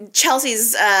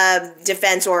Chelsea's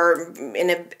defense, or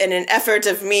in an effort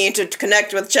of me to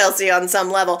connect with Chelsea on some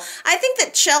level, I think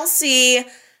that Chelsea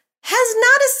has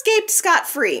not escaped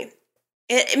scot-free.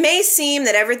 It may seem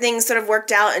that everything's sort of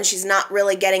worked out and she's not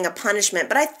really getting a punishment,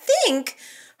 but I think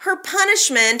her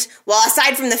punishment, well,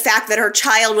 aside from the fact that her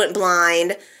child went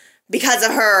blind because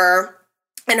of her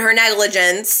and her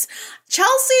negligence,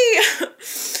 Chelsea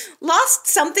lost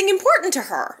something important to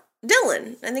her.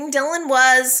 Dylan. I think Dylan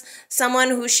was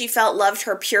someone who she felt loved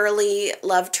her purely,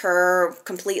 loved her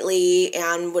completely,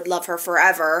 and would love her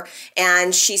forever,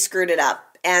 and she screwed it up.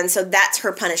 And so that's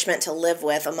her punishment to live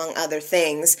with, among other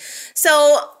things.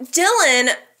 So Dylan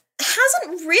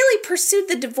hasn't really pursued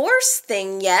the divorce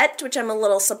thing yet, which I'm a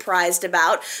little surprised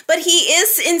about, but he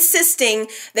is insisting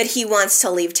that he wants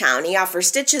to leave town. He offers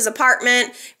Stitch his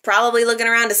apartment, probably looking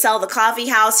around to sell the coffee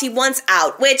house. He wants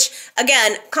out, which,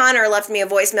 again, Connor left me a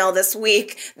voicemail this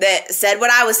week that said what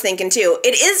I was thinking too.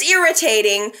 It is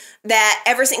irritating that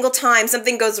every single time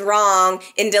something goes wrong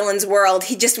in Dylan's world,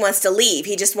 he just wants to leave.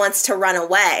 He just wants to run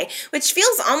away, which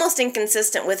feels almost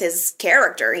inconsistent with his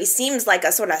character. He seems like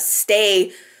a sort of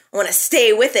I want to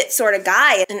stay with it sort of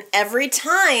guy. And every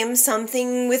time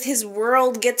something with his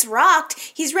world gets rocked,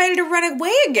 he's ready to run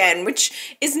away again,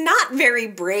 which is not very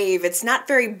brave. It's not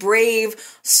very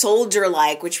brave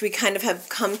soldier-like, which we kind of have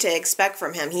come to expect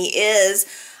from him. He is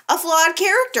a flawed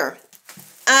character.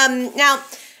 Now,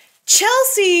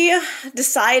 Chelsea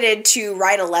decided to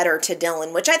write a letter to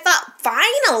Dylan, which I thought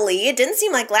finally, it didn't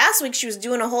seem like last week she was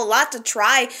doing a whole lot to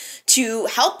try to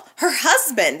help her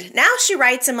husband. Now she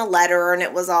writes him a letter and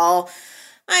it was all,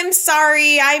 I'm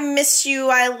sorry, I miss you,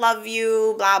 I love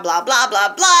you, blah, blah, blah,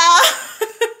 blah, blah.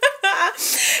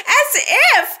 As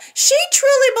if she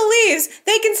truly believes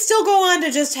they can still go on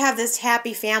to just have this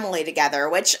happy family together,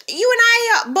 which you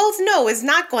and I both know is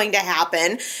not going to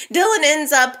happen. Dylan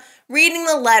ends up reading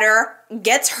the letter,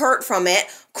 gets hurt from it,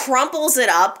 crumples it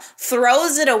up,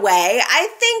 throws it away. I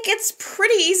think it's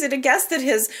pretty easy to guess that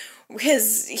he's going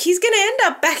to end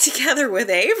up back together with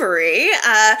Avery.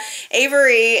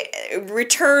 Avery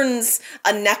returns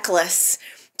a necklace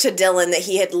to Dylan that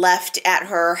he had left at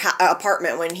her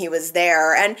apartment when he was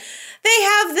there. And they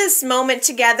have this moment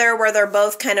together where they're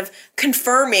both kind of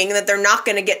confirming that they're not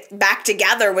going to get back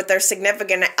together with their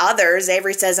significant others.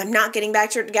 Avery says, I'm not getting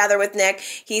back together with Nick.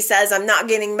 He says, I'm not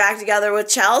getting back together with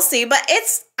Chelsea. But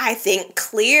it's, I think,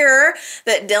 clear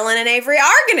that Dylan and Avery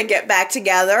are going to get back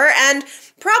together. And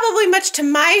probably much to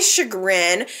my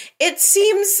chagrin, it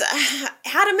seems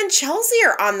Adam and Chelsea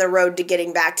are on the road to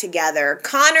getting back together.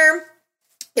 Connor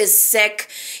is sick.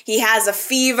 He has a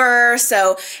fever,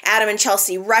 so Adam and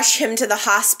Chelsea rush him to the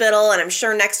hospital, and I'm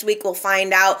sure next week we'll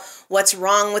find out what's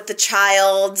wrong with the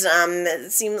child.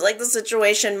 It seems like the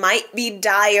situation might be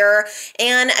dire,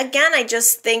 and again, I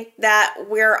just think that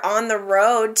we're on the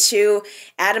road to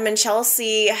Adam and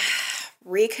Chelsea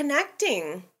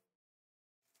reconnecting.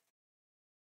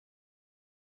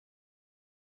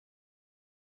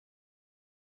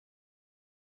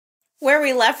 Where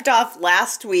we left off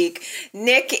last week,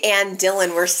 Nick and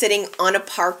Dylan were sitting on a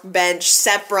park bench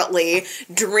separately,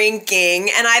 drinking,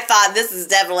 and I thought this is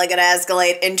definitely going to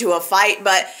escalate into a fight,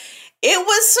 but It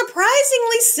was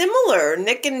surprisingly similar.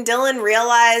 Nick and Dylan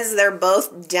realize they're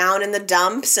both down in the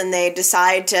dumps and they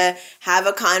decide to have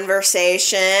a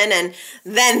conversation, and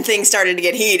then things started to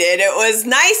get heated. It was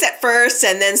nice at first,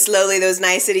 and then slowly those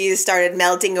niceties started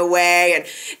melting away, and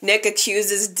Nick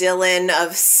accuses Dylan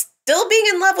of still being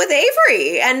in love with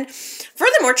Avery, and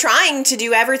furthermore, trying to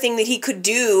do everything that he could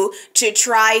do to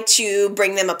try to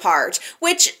bring them apart,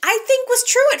 which I think was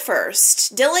true at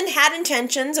first. Dylan had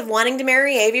intentions of wanting to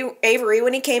marry Avery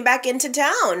when he came back into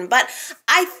town, but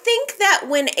I think that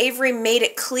when Avery made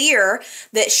it clear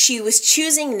that she was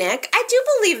choosing Nick, I do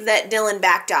believe that Dylan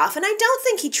backed off, and I don't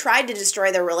think he tried to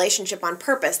destroy their relationship on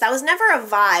purpose. That was never a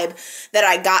vibe that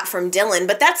I got from Dylan,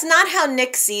 but that's not how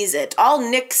Nick sees it. All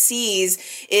Nick sees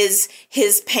is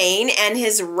his pain and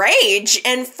his rage.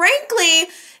 And frankly,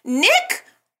 Nick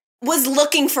was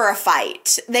looking for a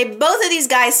fight. Both of these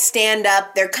guys stand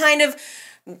up. They're kind of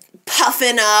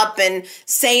puffing up and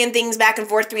saying things back and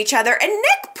forth to each other. And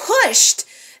Nick pushed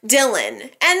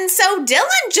Dylan. And so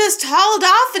Dylan just hauled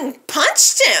off and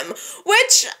punched him,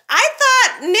 which I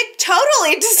thought Nick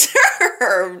totally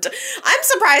deserved. I'm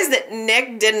surprised that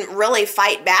Nick didn't really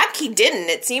fight back. He didn't.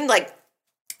 It seemed like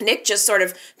Nick just sort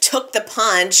of took the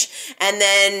punch and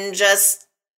then just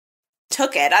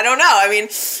took it. I don't know. I mean,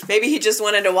 maybe he just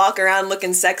wanted to walk around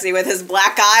looking sexy with his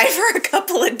black eye for a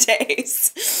couple of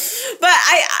days. But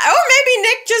or maybe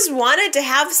Nick just wanted to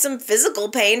have some physical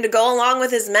pain to go along with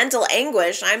his mental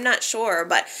anguish. I'm not sure.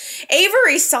 But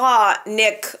Avery saw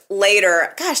Nick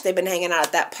later. Gosh, they've been hanging out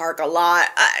at that park a lot.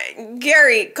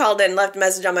 Gary called in, left a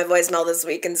message on my voicemail this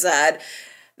week and said,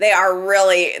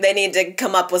 they need to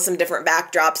come up with some different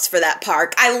backdrops for that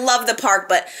park. I love the park,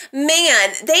 but man,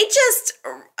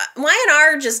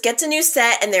 Y&R just gets a new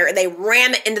set and they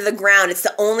ram it into the ground. It's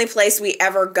the only place we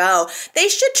ever go. They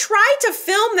should try to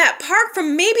film that park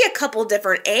from maybe a couple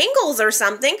different angles or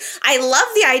something. I love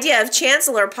the idea of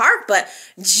Chancellor Park, but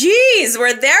geez,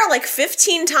 we're there like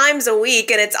 15 times a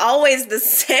week and it's always the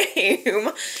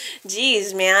same.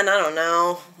 Geez, man, I don't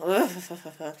know.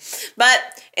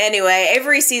 But anyway,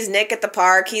 Avery sees Nick at the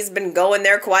park. He's been going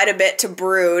there quite a bit to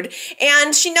brood,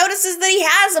 and she notices that he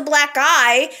has a black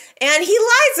eye, and he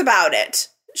lies about it.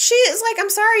 She is like, I'm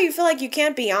sorry you feel like you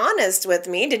can't be honest with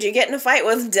me. Did you get in a fight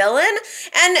with Dylan?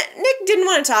 And Nick didn't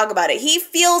want to talk about it. He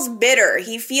feels bitter.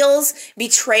 He feels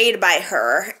betrayed by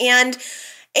her, and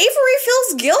Avery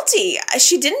feels guilty.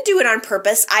 She didn't do it on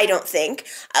purpose, I don't think,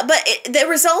 but the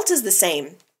result is the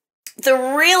same. The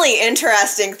really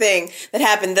interesting thing that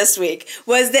happened this week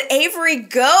was that Avery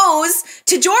goes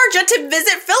to Georgia to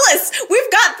visit Phyllis.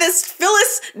 We've got this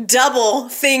Phyllis double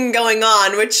thing going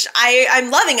on, which I'm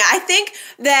loving. I think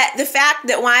that the fact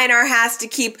that Y&R has to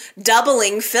keep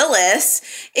doubling Phyllis,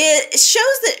 it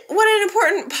shows that what an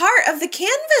important part of the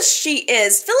canvas she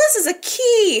is. Phyllis is a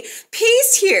key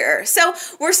piece here. So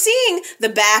we're seeing the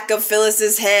back of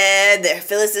Phyllis's head,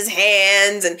 Phyllis's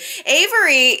hands, and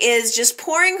Avery is just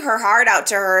pouring her heart out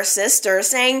to her sister,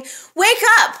 saying, wake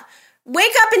up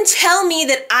and tell me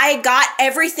that I got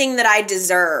everything that I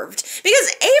deserved.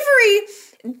 Because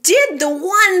Avery did the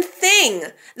one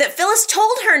thing that Phyllis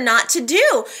told her not to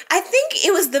do. I think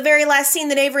it was the very last scene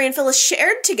that Avery and Phyllis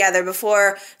shared together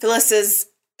before Phyllis's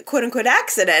quote-unquote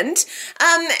accident.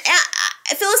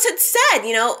 Phyllis had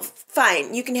said,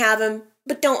 fine, you can have him,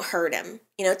 but don't hurt him.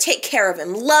 Take care of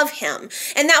him, love him.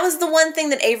 And that was the one thing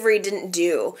that Avery didn't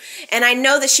do. And I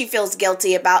know that she feels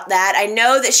guilty about that. I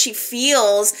know that she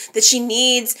feels that she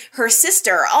needs her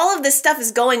sister. All of this stuff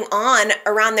is going on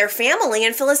around their family,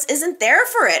 and Phyllis isn't there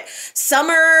for it.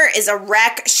 Summer is a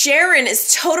wreck. Sharon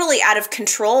is totally out of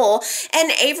control.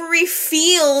 And Avery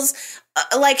feels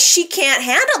like she can't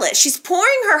handle it. She's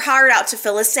pouring her heart out to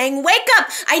Phyllis, saying, wake up.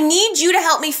 I need you to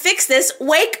help me fix this.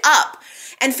 Wake up.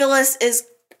 And Phyllis is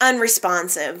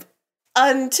unresponsive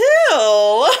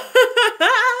until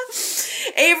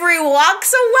Avery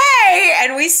walks away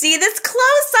and we see this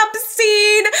close-up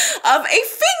scene of a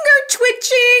finger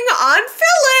twitching on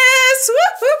Phyllis.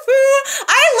 Woo-hoo-hoo.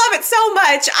 I love it so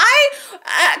much.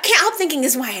 I can't help thinking,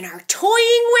 is Y&R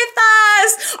toying with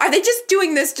us? Are they just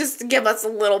doing this just to give us a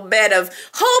little bit of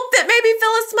hope that maybe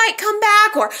Phyllis might come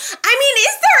back? Or, is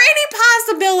there any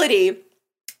possibility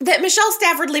that Michelle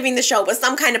Stafford leaving the show was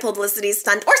some kind of publicity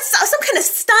stunt or some kind of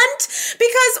stunt?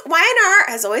 Because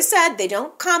Y&R has always said they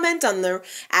don't comment on the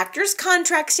actors'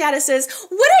 contract statuses.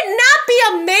 Would it not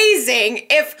be amazing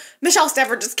if Michelle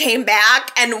Stafford just came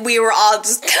back and we were all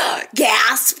just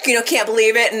gasp, can't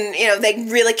believe it, and,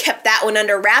 they really kept that one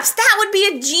under wraps? That would be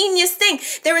a genius thing.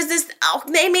 There was this,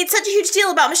 they made such a huge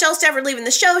deal about Michelle Stafford leaving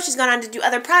the show. She's gone on to do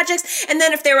other projects. And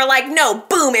then if they were like, no,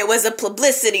 boom, it was a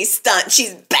publicity stunt.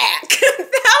 She's back.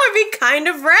 That would be kind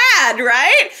of rad,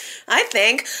 right? I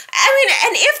think. I mean,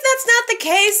 and if that's not the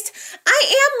case, I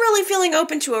am really feeling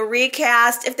open to a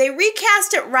recast. If they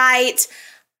recast it right,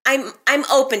 I'm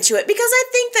open to it because I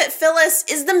think that Phyllis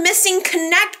is the missing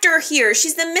connector here.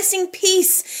 She's the missing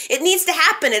piece. It needs to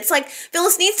happen. It's like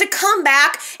Phyllis needs to come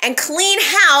back and clean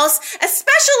house,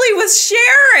 especially with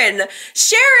Sharon.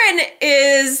 Sharon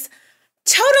is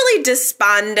totally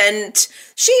despondent.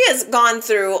 She has gone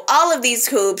through all of these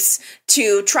hoops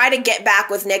to try to get back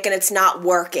with Nick, and it's not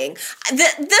working.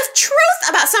 The truth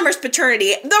about Summer's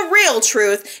paternity, the real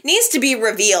truth, needs to be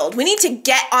revealed. We need to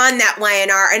get on that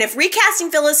YNR, and if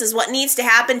recasting Phyllis is what needs to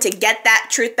happen to get that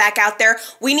truth back out there,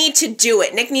 we need to do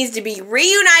it. Nick needs to be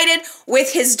reunited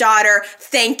with his daughter.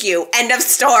 Thank you. End of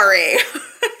story.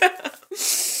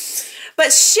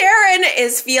 But Sharon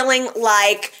is feeling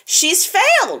like she's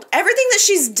failed. Everything that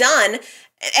she's done,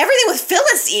 everything with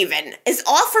Phyllis even, is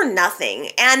all for nothing.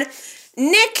 And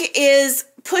Nick is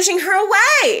pushing her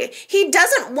away. He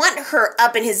doesn't want her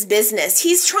up in his business.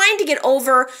 He's trying to get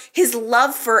over his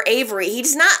love for Avery.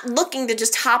 He's not looking to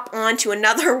just hop on to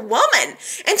another woman.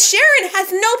 And Sharon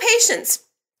has no patience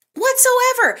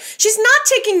whatsoever. She's not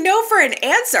taking no for an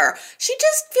answer. She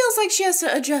just feels like she has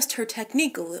to adjust her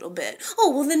technique a little bit. Oh,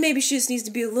 well, then maybe she just needs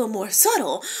to be a little more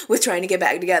subtle with trying to get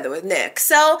back together with Nick.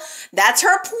 So that's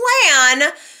her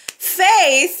plan.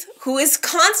 Faith, who is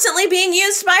constantly being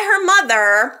used by her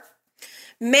mother,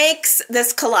 makes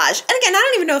this collage. And again, I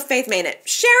don't even know if Faith made it.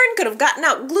 Sharon could have gotten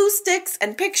out glue sticks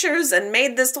and pictures and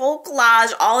made this whole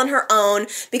collage all on her own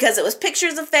because it was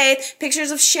pictures of Faith,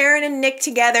 pictures of Sharon and Nick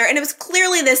together, and it was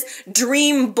clearly this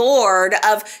dream board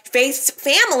of Faith's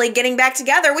family getting back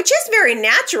together, which is very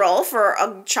natural for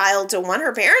a child to want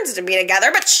her parents to be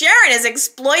together, but Sharon is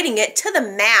exploiting it to the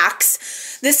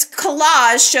max. This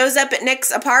collage shows up at Nick's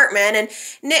apartment and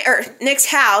Nick's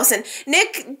house, and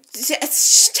Nick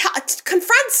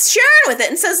confronts Sharon with it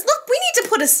and says, look, we need to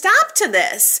put a stop to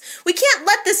this. We can't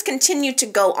let this continue to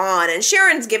go on. And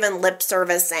Sharon's given lip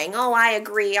service saying, oh, I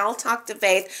agree. I'll talk to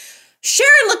Faith.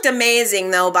 Sharon looked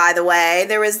amazing, though, by the way.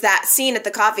 There was that scene at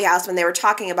the coffee house when they were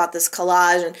talking about this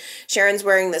collage, and Sharon's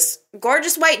wearing this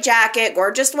gorgeous white jacket,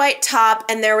 gorgeous white top,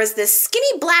 and there was this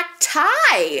skinny black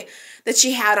tie that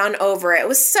she had on over it. It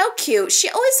was so cute. She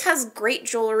always has great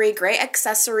jewelry, great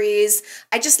accessories.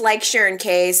 I just like Sharon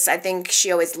Case. I think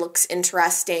she always looks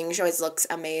interesting. She always looks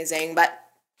amazing. But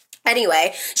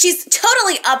anyway, she's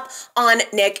totally up on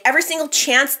Nick every single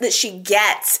chance that she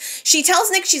gets. She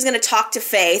tells Nick she's going to talk to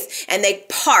Faith, and they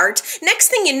part. Next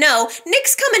thing you know,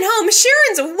 Nick's coming home.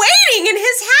 Sharon's waiting in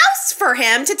his house for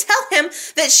him to tell him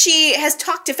that she has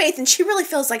talked to Faith, and she really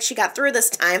feels like she got through this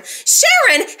time.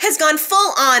 Sharon has gone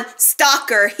full on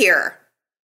stalker here.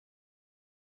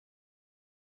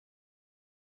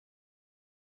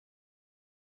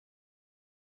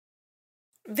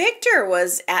 Victor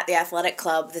was at the athletic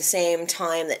club the same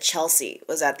time that Chelsea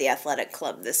was at the athletic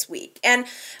club this week. And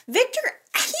Victor,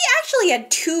 he actually had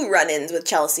two run-ins with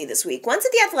Chelsea this week. Once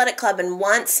at the athletic club and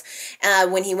once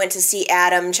when he went to see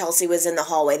Adam, Chelsea was in the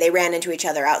hallway. They ran into each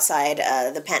other outside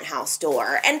the penthouse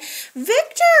door. And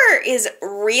Victor is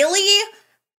really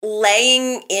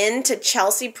laying into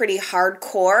Chelsea pretty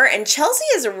hardcore, and Chelsea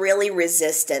is really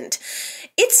resistant.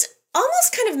 It's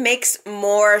almost kind of makes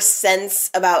more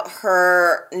sense about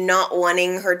her not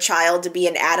wanting her child to be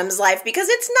in Adam's life because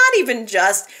it's not even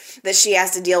just that she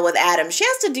has to deal with Adam. She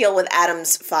has to deal with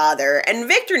Adam's father. And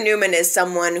Victor Newman is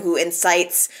someone who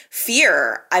incites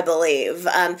fear, I believe.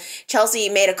 Chelsea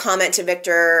made a comment to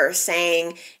Victor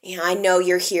saying, I know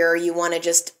you're here. You want to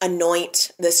just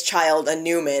anoint this child a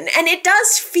Newman. And it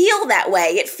does feel that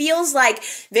way. It feels like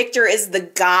Victor is the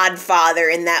godfather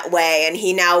in that way, and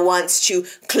he now wants to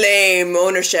claim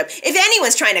ownership. If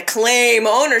anyone's trying to claim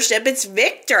ownership, it's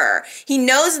Victor. He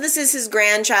knows this is his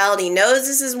grandchild. He knows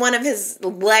this is one of his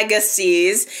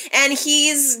legacies, and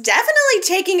he's definitely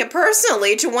taking it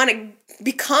personally to want to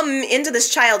become into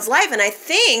this child's life. And I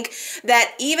think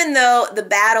that even though the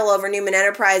battle over Newman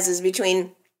Enterprises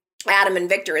between Adam and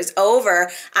Victor is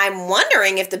over, I'm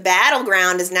wondering if the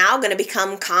battleground is now going to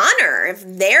become Connor, if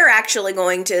they're actually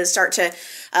going to start to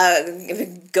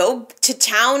go to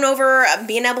town over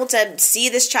being able to see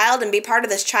this child and be part of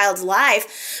this child's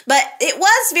life. But it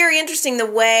was very interesting the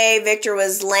way Victor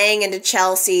was laying into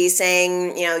Chelsea,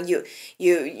 saying, you're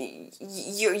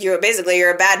basically,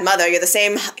 you're a bad mother. You're the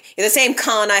same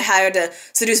con I hired to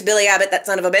seduce Billy Abbott, that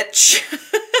son of a bitch.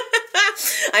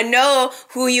 I know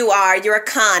who you are. You're a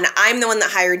con. I'm the one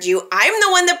that hired you. I'm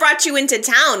the one that brought you into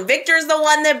town. Victor's the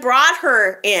one that brought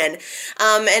her in.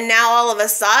 And now all of a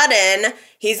sudden,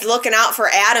 he's looking out for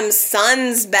Adam's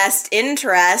son's best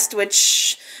interest,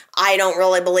 which I don't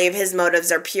really believe his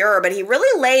motives are pure, but he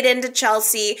really laid into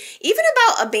Chelsea, even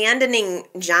about abandoning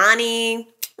Johnny,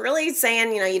 really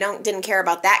saying, you didn't care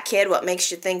about that kid. What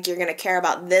makes you think you're going to care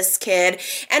about this kid?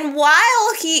 And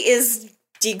while he is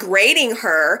degrading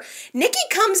her, Nikki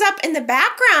comes up in the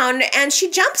background and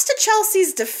she jumps to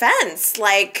Chelsea's defense,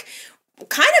 like,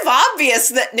 kind of obvious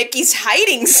that Nikki's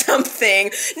hiding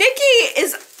something. Nikki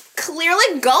is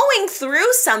clearly going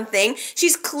through something.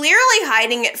 She's clearly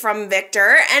hiding it from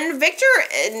Victor, and Victor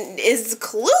is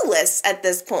clueless at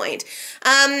this point.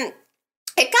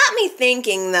 It got me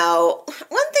thinking, though,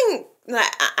 one thing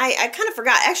that I kind of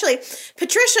forgot. Actually,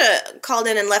 Patricia called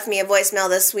in and left me a voicemail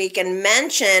this week and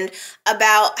mentioned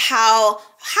about how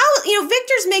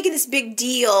Victor's making this big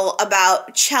deal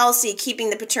about Chelsea keeping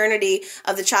the paternity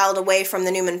of the child away from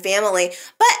the Newman family,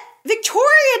 but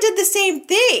Victoria did the same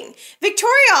thing.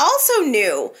 Victoria also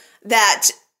knew that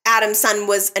Adam's son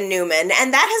was a Newman,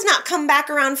 and that has not come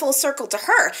back around full circle to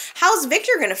her. How's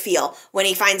Victor going to feel when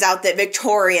he finds out that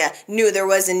Victoria knew there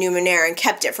was a Newman heir and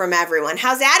kept it from everyone?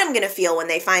 How's Adam going to feel when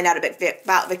they find out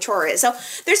about Victoria? So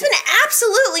there's been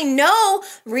absolutely no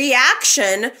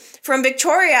reaction from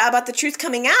Victoria about the truth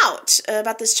coming out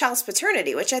about this child's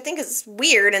paternity, which I think is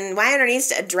weird, and Wyatt needs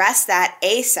to address that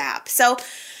ASAP. So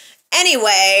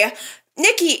anyway,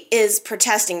 Nikki is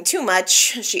protesting too much.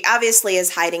 She obviously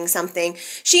is hiding something.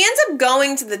 She ends up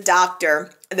going to the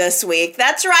doctor this week.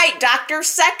 That's right, Dr.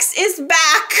 Sex is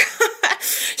back.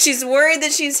 She's worried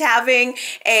that she's having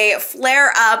a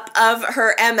flare-up of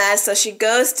her MS, so she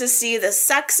goes to see the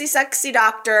sexy, sexy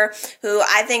doctor who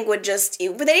I think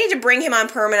they need to bring him on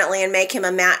permanently and make him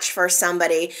a match for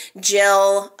somebody.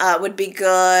 Jill would be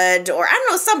good, or I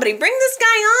don't know, somebody. Bring this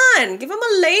guy on. Give him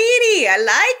a lady. I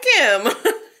like him.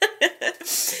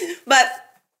 But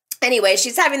anyway,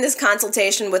 she's having this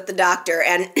consultation with the doctor,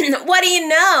 and what do you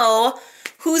know?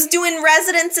 Who's doing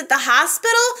residence at the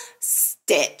hospital?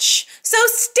 Stitch. So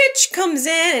Stitch comes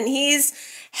in, and he's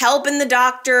helping the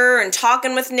doctor and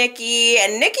talking with Nikki,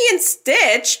 and Nikki and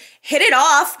Stitch hit it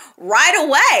off right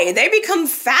away. They become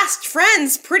fast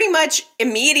friends pretty much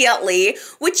immediately,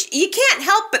 which you can't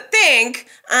help but think,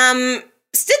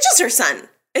 Stitch is her son.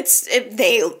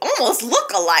 They almost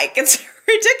look alike. It's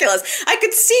ridiculous. I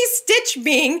could see Stitch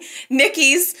being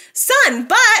Nikki's son,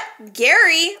 but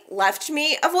Gary left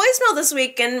me a voicemail this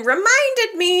week and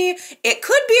reminded me it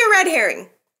could be a red herring.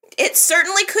 It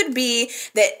certainly could be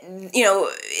that,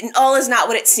 all is not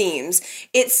what it seems.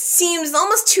 It seems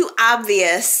almost too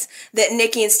obvious that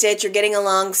Nikki and Stitch are getting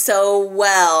along so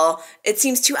well. It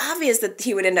seems too obvious that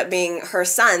he would end up being her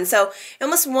son. So I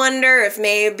almost wonder if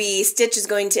maybe Stitch is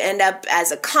going to end up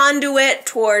as a conduit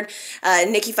toward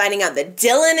Nikki finding out that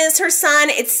Dylan is her son.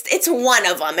 It's one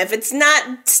of them. If it's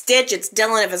not Stitch, it's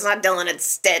Dylan. If it's not Dylan, it's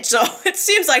Stitch. So it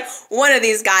seems like one of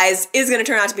these guys is going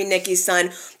to turn out to be Nikki's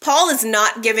son. Paul is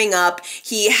not giving up.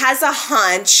 He has a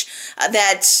hunch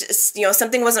that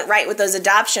something wasn't right with those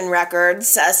adoption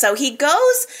records. So he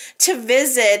goes to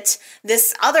visit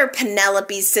this other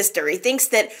Penelope's sister. He thinks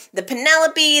that the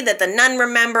Penelope that the nun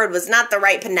remembered was not the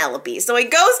right Penelope. So he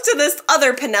goes to this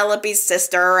other Penelope's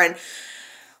sister and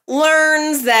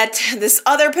learns that this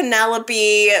other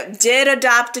Penelope did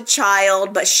adopt a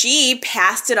child, but she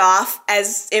passed it off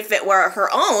as if it were her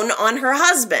own on her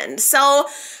husband. So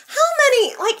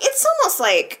it's almost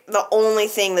like the only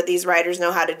thing that these writers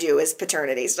know how to do is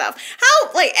paternity stuff.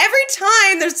 Every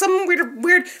time there's some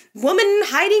weird woman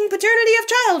hiding paternity of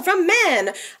child from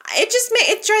men,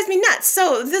 it drives me nuts.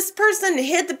 So this person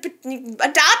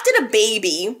adopted a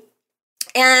baby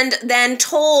and then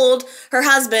told her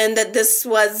husband that this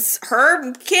was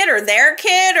her kid or their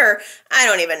kid, or I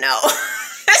don't even know.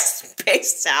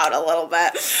 Spaced out a little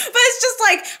bit. But it's just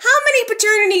like, how many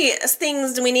paternity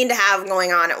things do we need to have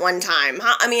going on at one time?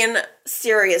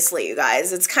 Seriously, you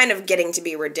guys, it's kind of getting to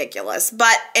be ridiculous.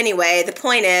 But anyway, the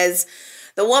point is,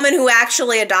 the woman who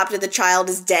actually adopted the child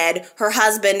is dead. Her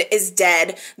husband is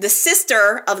dead. The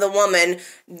sister of the woman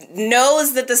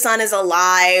knows that the son is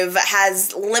alive,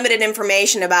 has limited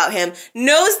information about him,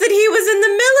 knows that he was in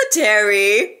the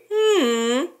military.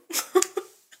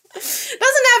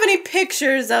 Doesn't have any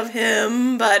pictures of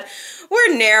him, but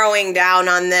we're narrowing down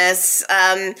on this.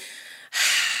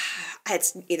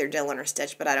 It's either Dylan or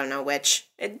Stitch, but I don't know which.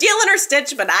 Dylan or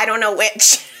Stitch, but I don't know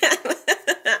which.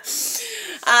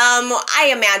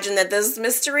 I imagine that this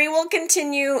mystery will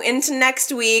continue into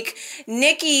next week.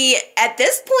 Nikki, at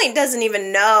this point, doesn't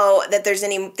even know that there's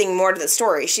anything more to the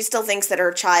story. She still thinks that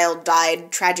her child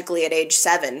died tragically at age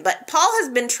 7, but Paul has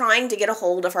been trying to get a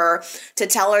hold of her to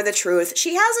tell her the truth.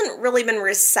 She hasn't really been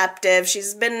receptive.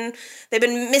 They've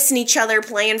been missing each other,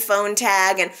 playing phone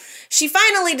tag, and she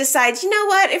finally decides, you know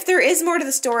what, if there is more to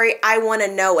the story, I want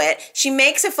to know it. She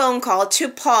makes a phone call to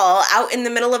Paul out in the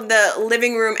middle of the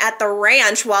living room at the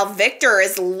ranch while Victor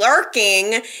is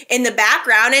lurking in the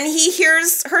background, and he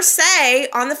hears her say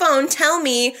on the phone, tell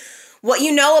me what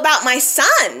you know about my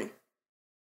son.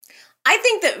 I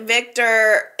think that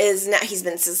Victor he's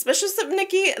been suspicious of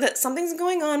Nikki, that something's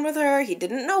going on with her. He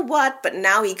didn't know what, but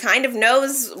now he kind of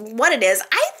knows what it is.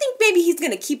 I think maybe he's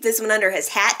going to keep this one under his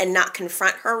hat and not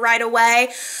confront her right away,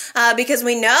 because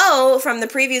we know from the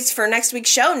previews for next week's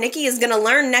show, Nikki is going to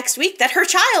learn next week that her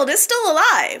child is still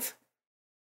alive.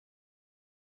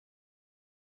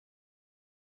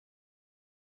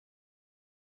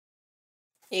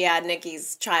 Yeah,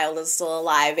 Nikki's child is still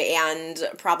alive and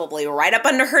probably right up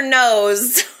under her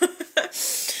nose.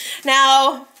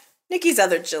 Now, Nikki's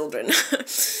other children.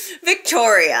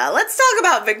 Victoria. Let's talk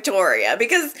about Victoria,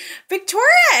 because Victoria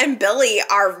and Billy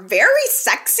are very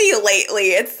sexy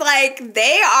lately. It's like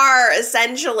they are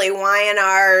essentially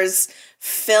Y&R's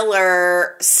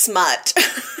filler smut.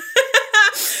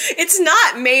 It's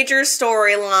not major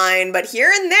storyline, but here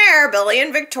and there, Billy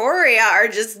and Victoria are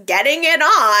just getting it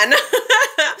on.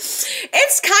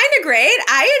 It's kind of great.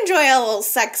 I enjoy a little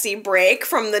sexy break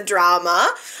from the drama.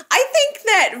 I think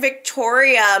that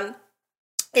Victoria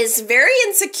is very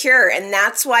insecure, and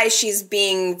that's why she's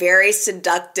being very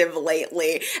seductive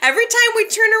lately. Every time we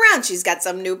turn around, she's got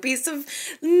some new piece of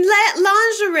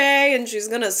lingerie, and she's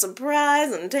gonna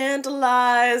surprise and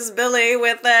tantalize Billy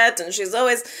with it, and she's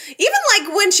always, even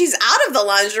like when she's out of the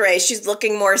lingerie, she's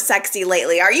looking more sexy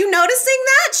lately. Are you noticing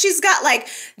that? She's got like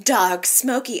dark,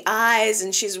 smoky eyes,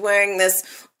 and she's wearing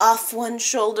this off one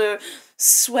shoulder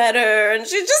sweater, and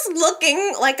she's just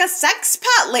looking like a sex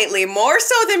pot lately, more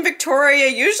so than Victoria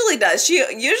usually does. She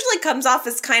usually comes off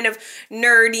as kind of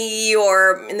nerdy,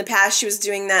 or in the past she was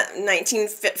doing that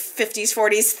 1950s,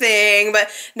 40s thing,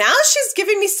 but now she's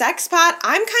giving me sex pot.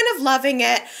 I'm kind of loving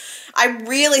it. I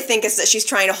really think it's that she's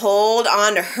trying to hold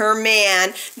on to her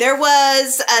man. There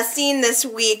was a scene this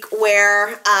week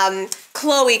where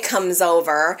Chloe comes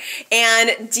over,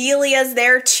 and Delia's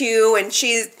there too, and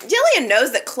Delia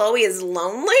knows that Chloe is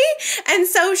lonely, and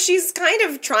so she's kind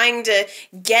of trying to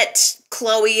get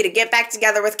Chloe to get back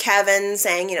together with Kevin,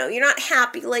 saying, you know, you're not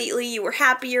happy lately, you were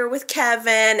happier with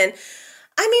Kevin, and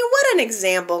I mean, what an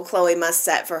example Chloe must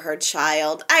set for her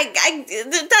child.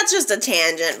 That's just a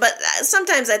tangent, but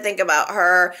sometimes I think about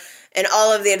her and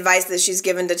all of the advice that she's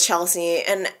given to Chelsea,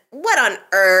 and what on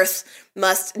earth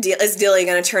is Delia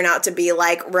going to turn out to be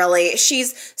like, really?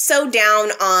 She's so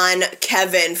down on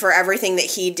Kevin for everything that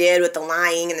he did with the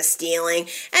lying and the stealing,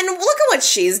 and look at what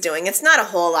she's doing. It's not a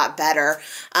whole lot better.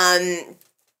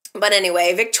 But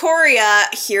anyway, Victoria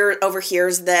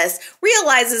overhears this,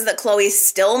 realizes that Chloe's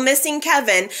still missing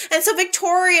Kevin, and so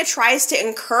Victoria tries to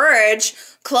encourage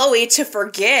Chloe to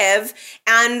forgive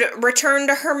and return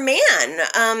to her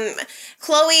man.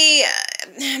 Chloe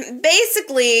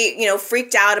basically,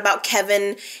 freaked out about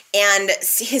Kevin and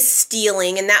his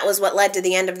stealing, and that was what led to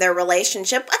the end of their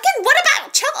relationship. Again, what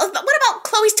about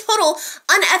Chloe's total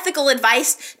unethical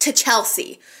advice to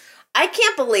Chelsea? I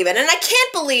can't believe it, and I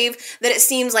can't believe that it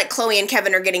seems like Chloe and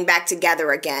Kevin are getting back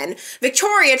together again.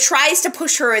 Victoria tries to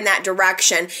push her in that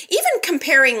direction, even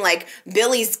comparing, like,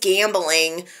 Billy's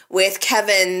gambling with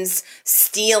Kevin's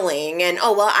stealing, and,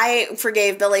 I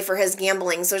forgave Billy for his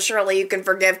gambling, so surely you can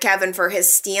forgive Kevin for his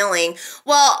stealing.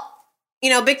 Well,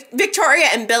 Victoria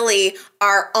and Billy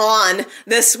are on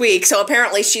this week, so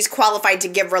apparently she's qualified to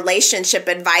give relationship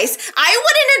advice. I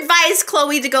wouldn't advise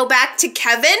Chloe to go back to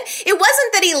Kevin. It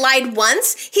wasn't that he lied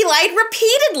once, he lied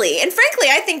repeatedly. And frankly,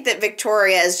 I think that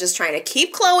Victoria is just trying to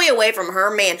keep Chloe away from her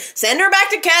man. Send her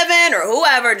back to Kevin or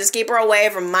whoever, just keep her away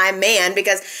from my man,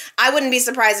 because I wouldn't be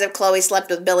surprised if Chloe slept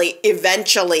with Billy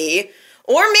eventually.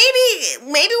 Or maybe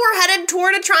we're headed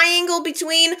toward a triangle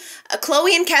between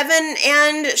Chloe and Kevin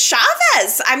and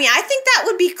Chavez. I mean, I think that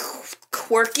would be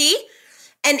quirky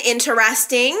and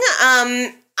interesting.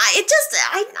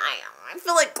 I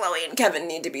feel like Chloe and Kevin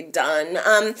need to be done.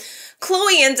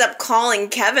 Chloe ends up calling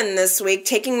Kevin this week,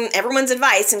 taking everyone's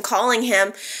advice and calling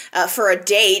him for a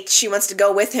date. She wants to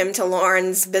go with him to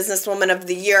Lauren's Businesswoman of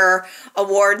the Year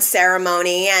award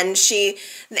ceremony. And she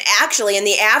actually, in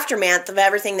the aftermath of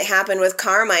everything that happened with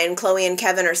Karma, and Chloe and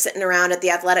Kevin are sitting around at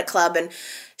the athletic club, and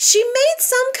she made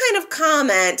some kind of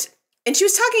comment and she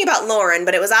was talking about Lauren,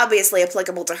 but it was obviously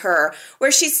applicable to her,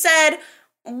 where she said,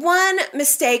 one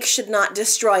mistake should not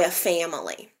destroy a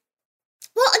family.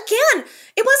 Well, again,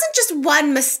 it wasn't just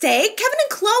one mistake. Kevin and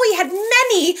Chloe had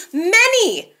many,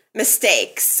 many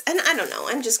mistakes. And I don't know,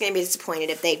 I'm just going to be disappointed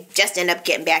if they just end up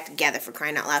getting back together, for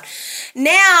crying out loud.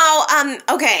 Now,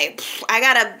 okay, I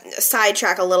got to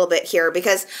sidetrack a little bit here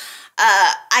because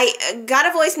I got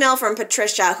a voicemail from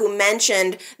Patricia who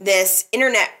mentioned this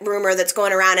internet rumor that's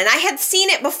going around, and I had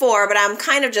seen it before, but I'm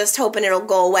kind of just hoping it'll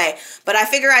go away. But I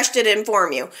figure I should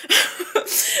inform you.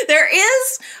 There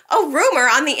is a rumor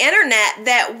on the internet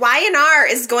that Y&R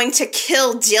is going to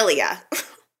kill Delia.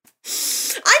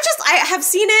 I have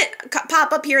seen it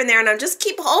pop up here and there, and I just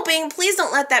keep hoping, please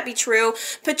don't let that be true.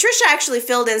 Patricia actually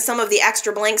filled in some of the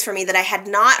extra blanks for me that I had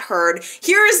not heard.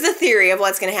 Here is the theory of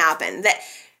what's going to happen. That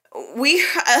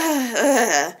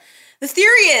the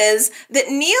theory is that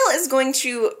Neil is going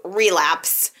to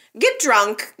relapse, get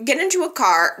drunk, get into a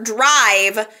car,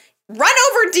 drive, run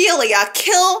over Delia,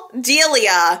 kill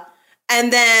Delia,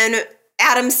 and then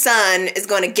Adam's son is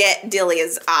going to get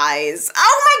Delia's eyes.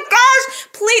 Oh my gosh,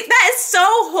 please, that is so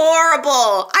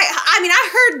horrible. I mean, I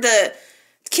heard the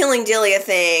killing Delia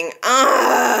thing.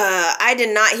 I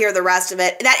did not hear the rest of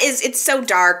it. It's so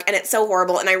dark and it's so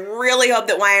horrible, and I really hope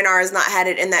that Y&R is not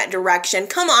headed in that direction.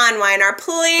 Come on, Y&R,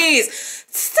 please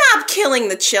stop killing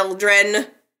the children.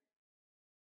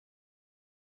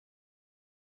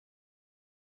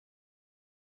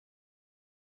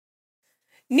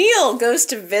 Neil goes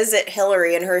to visit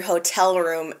Hillary in her hotel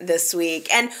room this week,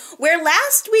 and where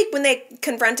last week when they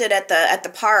confronted at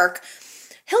the park,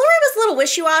 Hillary was a little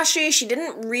wishy-washy. She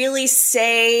didn't really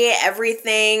say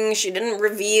everything. She didn't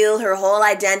reveal her whole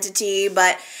identity,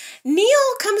 but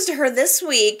Neil comes to her this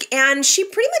week, and she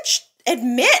pretty much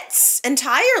admits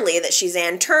entirely that she's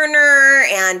Ann Turner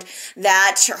and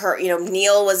that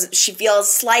she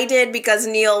feels slighted because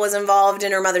Neil was involved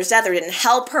in her mother's death or didn't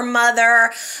help her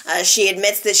mother. She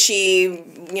admits that she,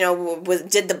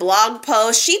 did the blog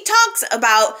post. She talks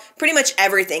about pretty much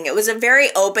everything. It was a very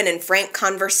open and frank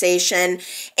conversation,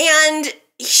 and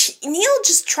Neil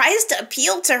just tries to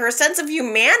appeal to her sense of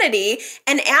humanity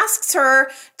and asks her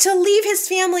to leave his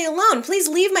family alone. Please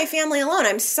leave my family alone.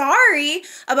 I'm sorry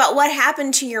about what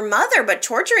happened to your mother, but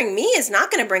torturing me is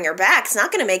not going to bring her back. It's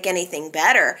not going to make anything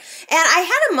better. And I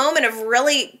had a moment of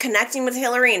really connecting with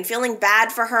Hillary and feeling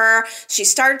bad for her. She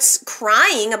starts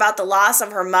crying about the loss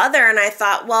of her mother, and I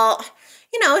thought, well,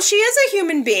 she is a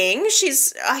human being.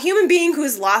 She's a human being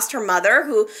who's lost her mother,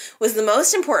 who was the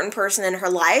most important person in her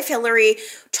life. Hillary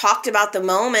talked about the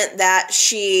moment that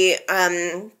she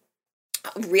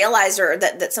realized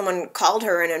that someone called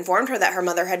her and informed her that her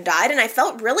mother had died, and I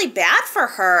felt really bad for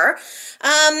her.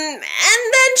 And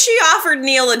then she offered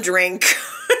Neil a drink.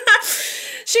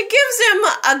 She gives him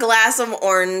a glass of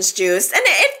orange juice, and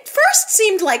it first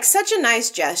seemed like such a nice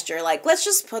gesture. Like, let's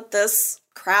just put this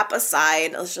crap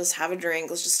aside. Let's just have a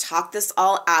drink. Let's just talk this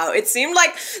all out. It seemed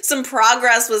like some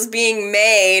progress was being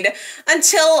made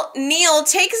until Neil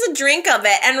takes a drink of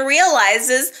it and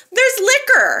realizes there's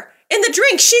liquor in the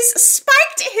drink. She's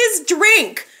spiked his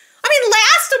drink. I mean,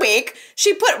 last week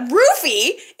she put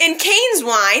roofie in Kane's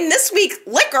wine. This week,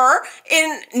 liquor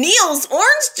in Neil's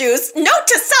orange juice. Note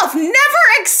to self, never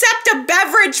accept a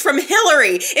beverage from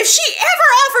Hillary. If she ever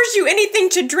offers you anything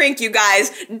to drink, you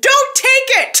guys, don't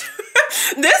take it.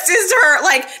 This is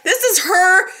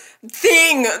her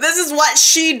thing. This is what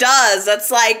she does. That's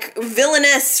like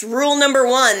villainous rule number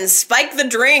 1, spike the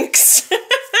drinks.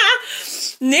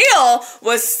 Neil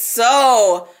was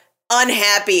so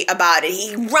unhappy about it.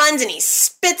 He runs and he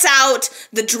spits out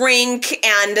the drink,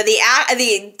 and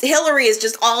the Hillary is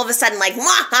just all of a sudden like, "Mwah,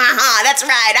 ha, ha, that's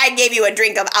right, I gave you a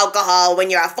drink of alcohol when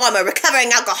you're a former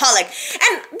recovering alcoholic."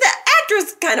 And the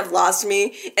actress kind of lost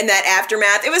me in that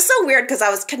aftermath. It was so weird because I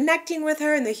was connecting with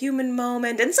her in the human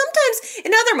moment, and sometimes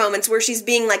in other moments where she's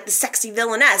being like the sexy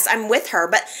villainess, I'm with her,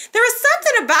 but there was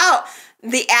something about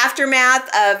the aftermath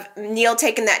of Neil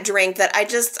taking that drink that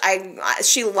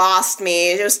she lost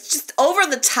me. It was just over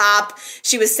the top.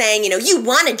 She was saying, you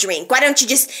want a drink. Why don't you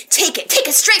just take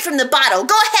it straight from the bottle.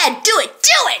 Go ahead, do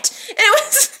it. And it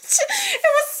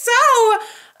was so,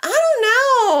 I don't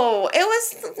know. It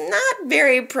was not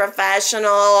very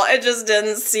professional. It just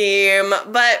didn't seem,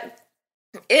 but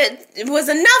it was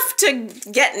enough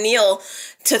to get Neil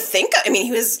to think of. I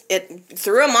mean, it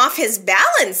threw him off his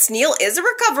balance. Neil is a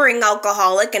recovering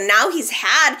alcoholic, and now he's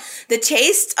had the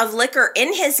taste of liquor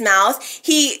in his mouth.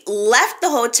 He left the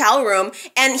hotel room,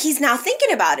 and he's now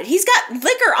thinking about it. He's got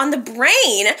liquor on the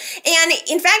brain, and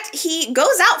in fact, he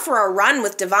goes out for a run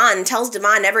with Devon, tells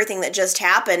Devon everything that just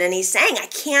happened, and he's saying, I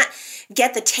can't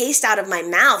get the taste out of my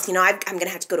mouth. You know, I'm going to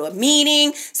have to go to a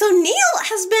meeting. So Neil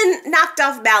has been knocked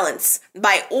off balance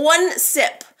by one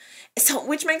sip. So,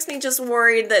 which makes me just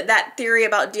worried that theory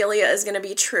about Delia is going to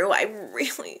be true. I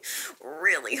really,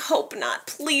 really hope not.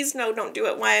 Please, no, don't do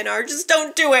it, YNR. Just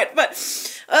don't do it. But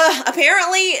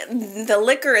apparently, the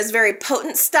liquor is very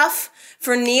potent stuff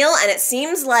for Neil, and it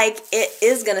seems like it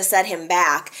is going to set him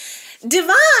back.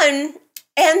 Devon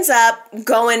ends up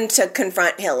going to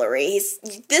confront Hillary.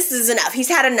 This is enough. He's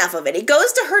had enough of it. He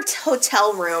goes to her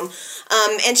hotel room,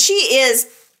 and she is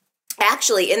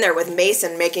actually in there with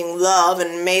Mason making love,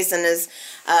 and Mason is,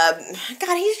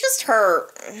 God, he's just her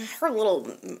little,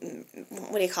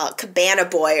 what do you call it, cabana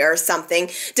boy or something.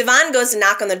 Devon goes to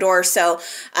knock on the door, so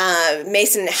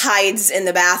Mason hides in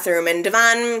the bathroom, and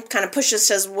Devon kind of pushes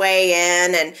his way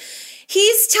in, and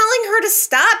he's telling her to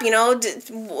stop, you know,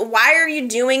 why are you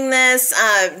doing this?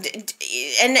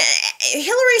 And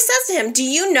Hillary says to him, do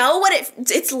you know what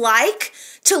it's like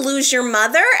to lose your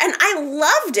mother? And I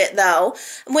loved it, though,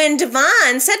 when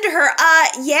Devon said to her,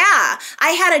 yeah, I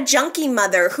had a junkie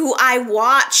mother who I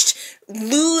watched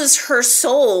lose her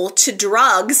soul to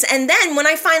drugs, and then when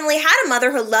I finally had a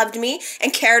mother who loved me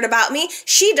and cared about me,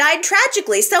 she died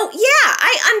tragically. So, yeah,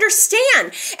 I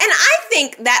understand. And I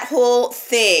think that whole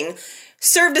thing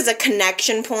served as a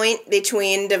connection point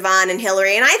between Devon and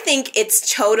Hillary, and I think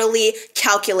it's totally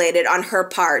calculated on her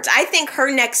part. I think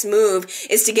her next move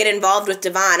is to get involved with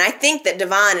Devon. I think that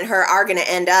Devon and her are going to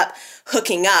end up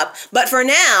hooking up, but for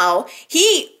now,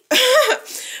 he,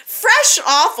 fresh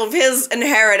off of his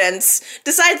inheritance,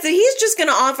 decides that he's just going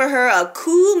to offer her a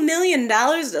cool $1 million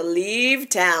to leave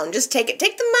town. Just take it.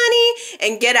 Take the money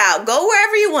and get out. Go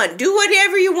wherever you want. Do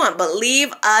whatever you want, but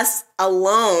leave us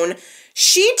alone.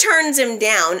 She turns him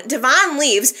down. Devon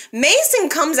leaves. Mason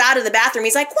comes out of the bathroom.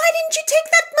 He's like, why didn't you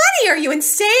take that money? Are you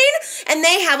insane? And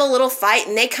they have a little fight,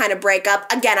 and they kind of break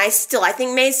up. Again, I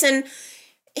think Mason,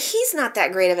 he's not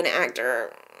that great of an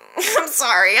actor. I'm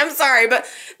sorry, but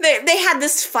they had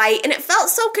this fight, and it felt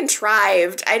so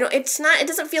contrived. It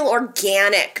doesn't feel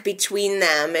organic between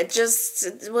them. It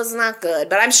was not good.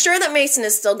 But I'm sure that Mason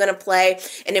is still going to play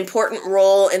an important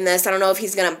role in this. I don't know if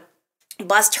he's going to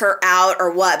bust her out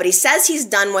or what, but he says he's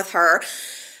done with her.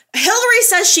 Hillary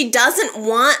says she doesn't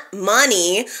want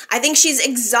money. I think she's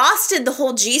exhausted the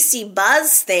whole GC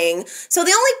Buzz thing. So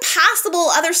the only possible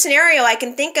other scenario I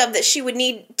can think of that she would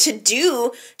need to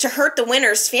do to hurt the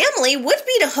Winters family would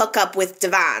be to hook up with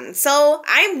Devon. So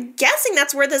I'm guessing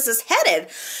that's where this is headed.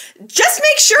 Just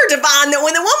make sure, Devon, that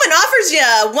when the woman offers you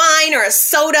a wine or a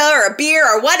soda or a beer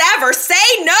or whatever,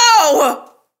 say no!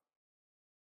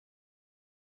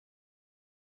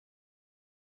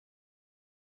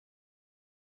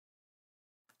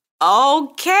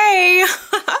 Okay.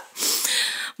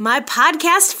 My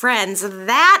podcast friends,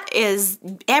 that is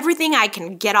everything I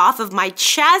can get off of my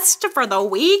chest for the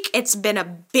week. It's been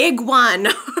a big one.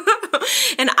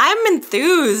 And I'm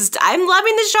enthused. I'm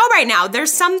loving the show right now.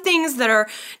 There's some things that are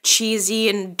cheesy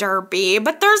and derpy,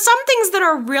 but there's some things that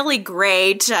are really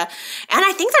great. And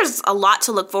I think there's a lot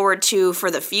to look forward to for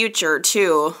the future,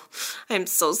 too. I'm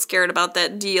so scared about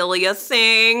that Delia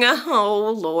thing.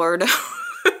 Oh, Lord.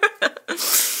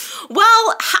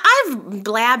 Well, I've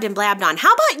blabbed and blabbed on.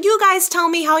 How about you guys tell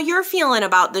me how you're feeling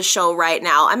about the show right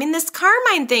now? I mean, this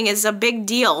Carmine thing is a big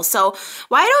deal, so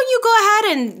why don't you go ahead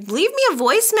and leave me a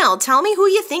voicemail? Tell me who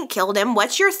you think killed him.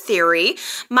 What's your theory?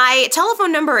 My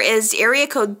telephone number is area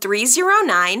code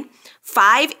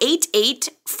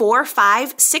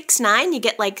 309-588-4569. You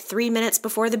get like 3 minutes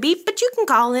before the beep, but you can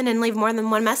call in and leave more than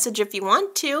one message if you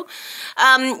want to.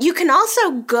 You can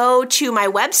also go to my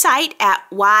website at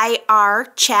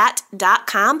yrchat.com.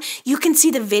 You can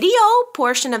see the video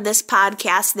portion of this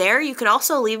podcast there. You can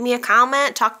also leave me a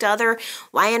comment, talk to other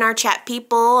YNR chat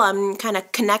people, kind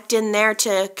of connect in there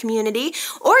to community,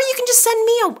 or you can just send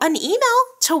me an email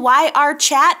to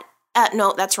yrchat.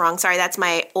 No, that's wrong. Sorry, that's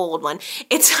my old one.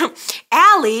 It's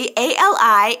Ali,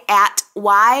 A-L-I, at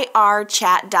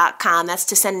yrchat.com. That's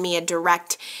to send me a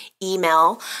direct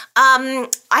email. I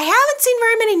haven't seen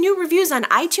very many new reviews on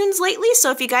iTunes lately,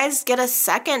 so if you guys get a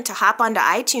second to hop onto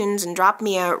iTunes and drop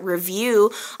me a review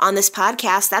on this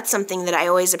podcast, that's something that I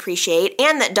always appreciate,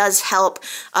 and that does help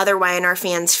other YNR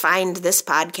fans find this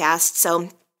podcast. So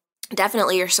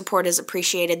definitely your support is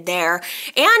appreciated there.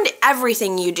 And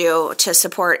everything you do to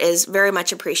support is very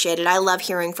much appreciated. I love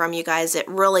hearing from you guys. It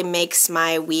really makes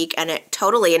my week, and it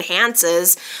totally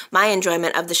enhances my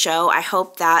enjoyment of the show. I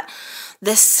hope that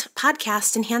this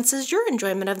podcast enhances your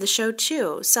enjoyment of the show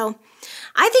too. So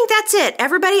I think that's it.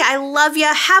 Everybody, I love you.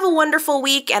 Have a wonderful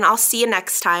week, and I'll see you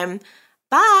next time.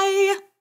 Bye.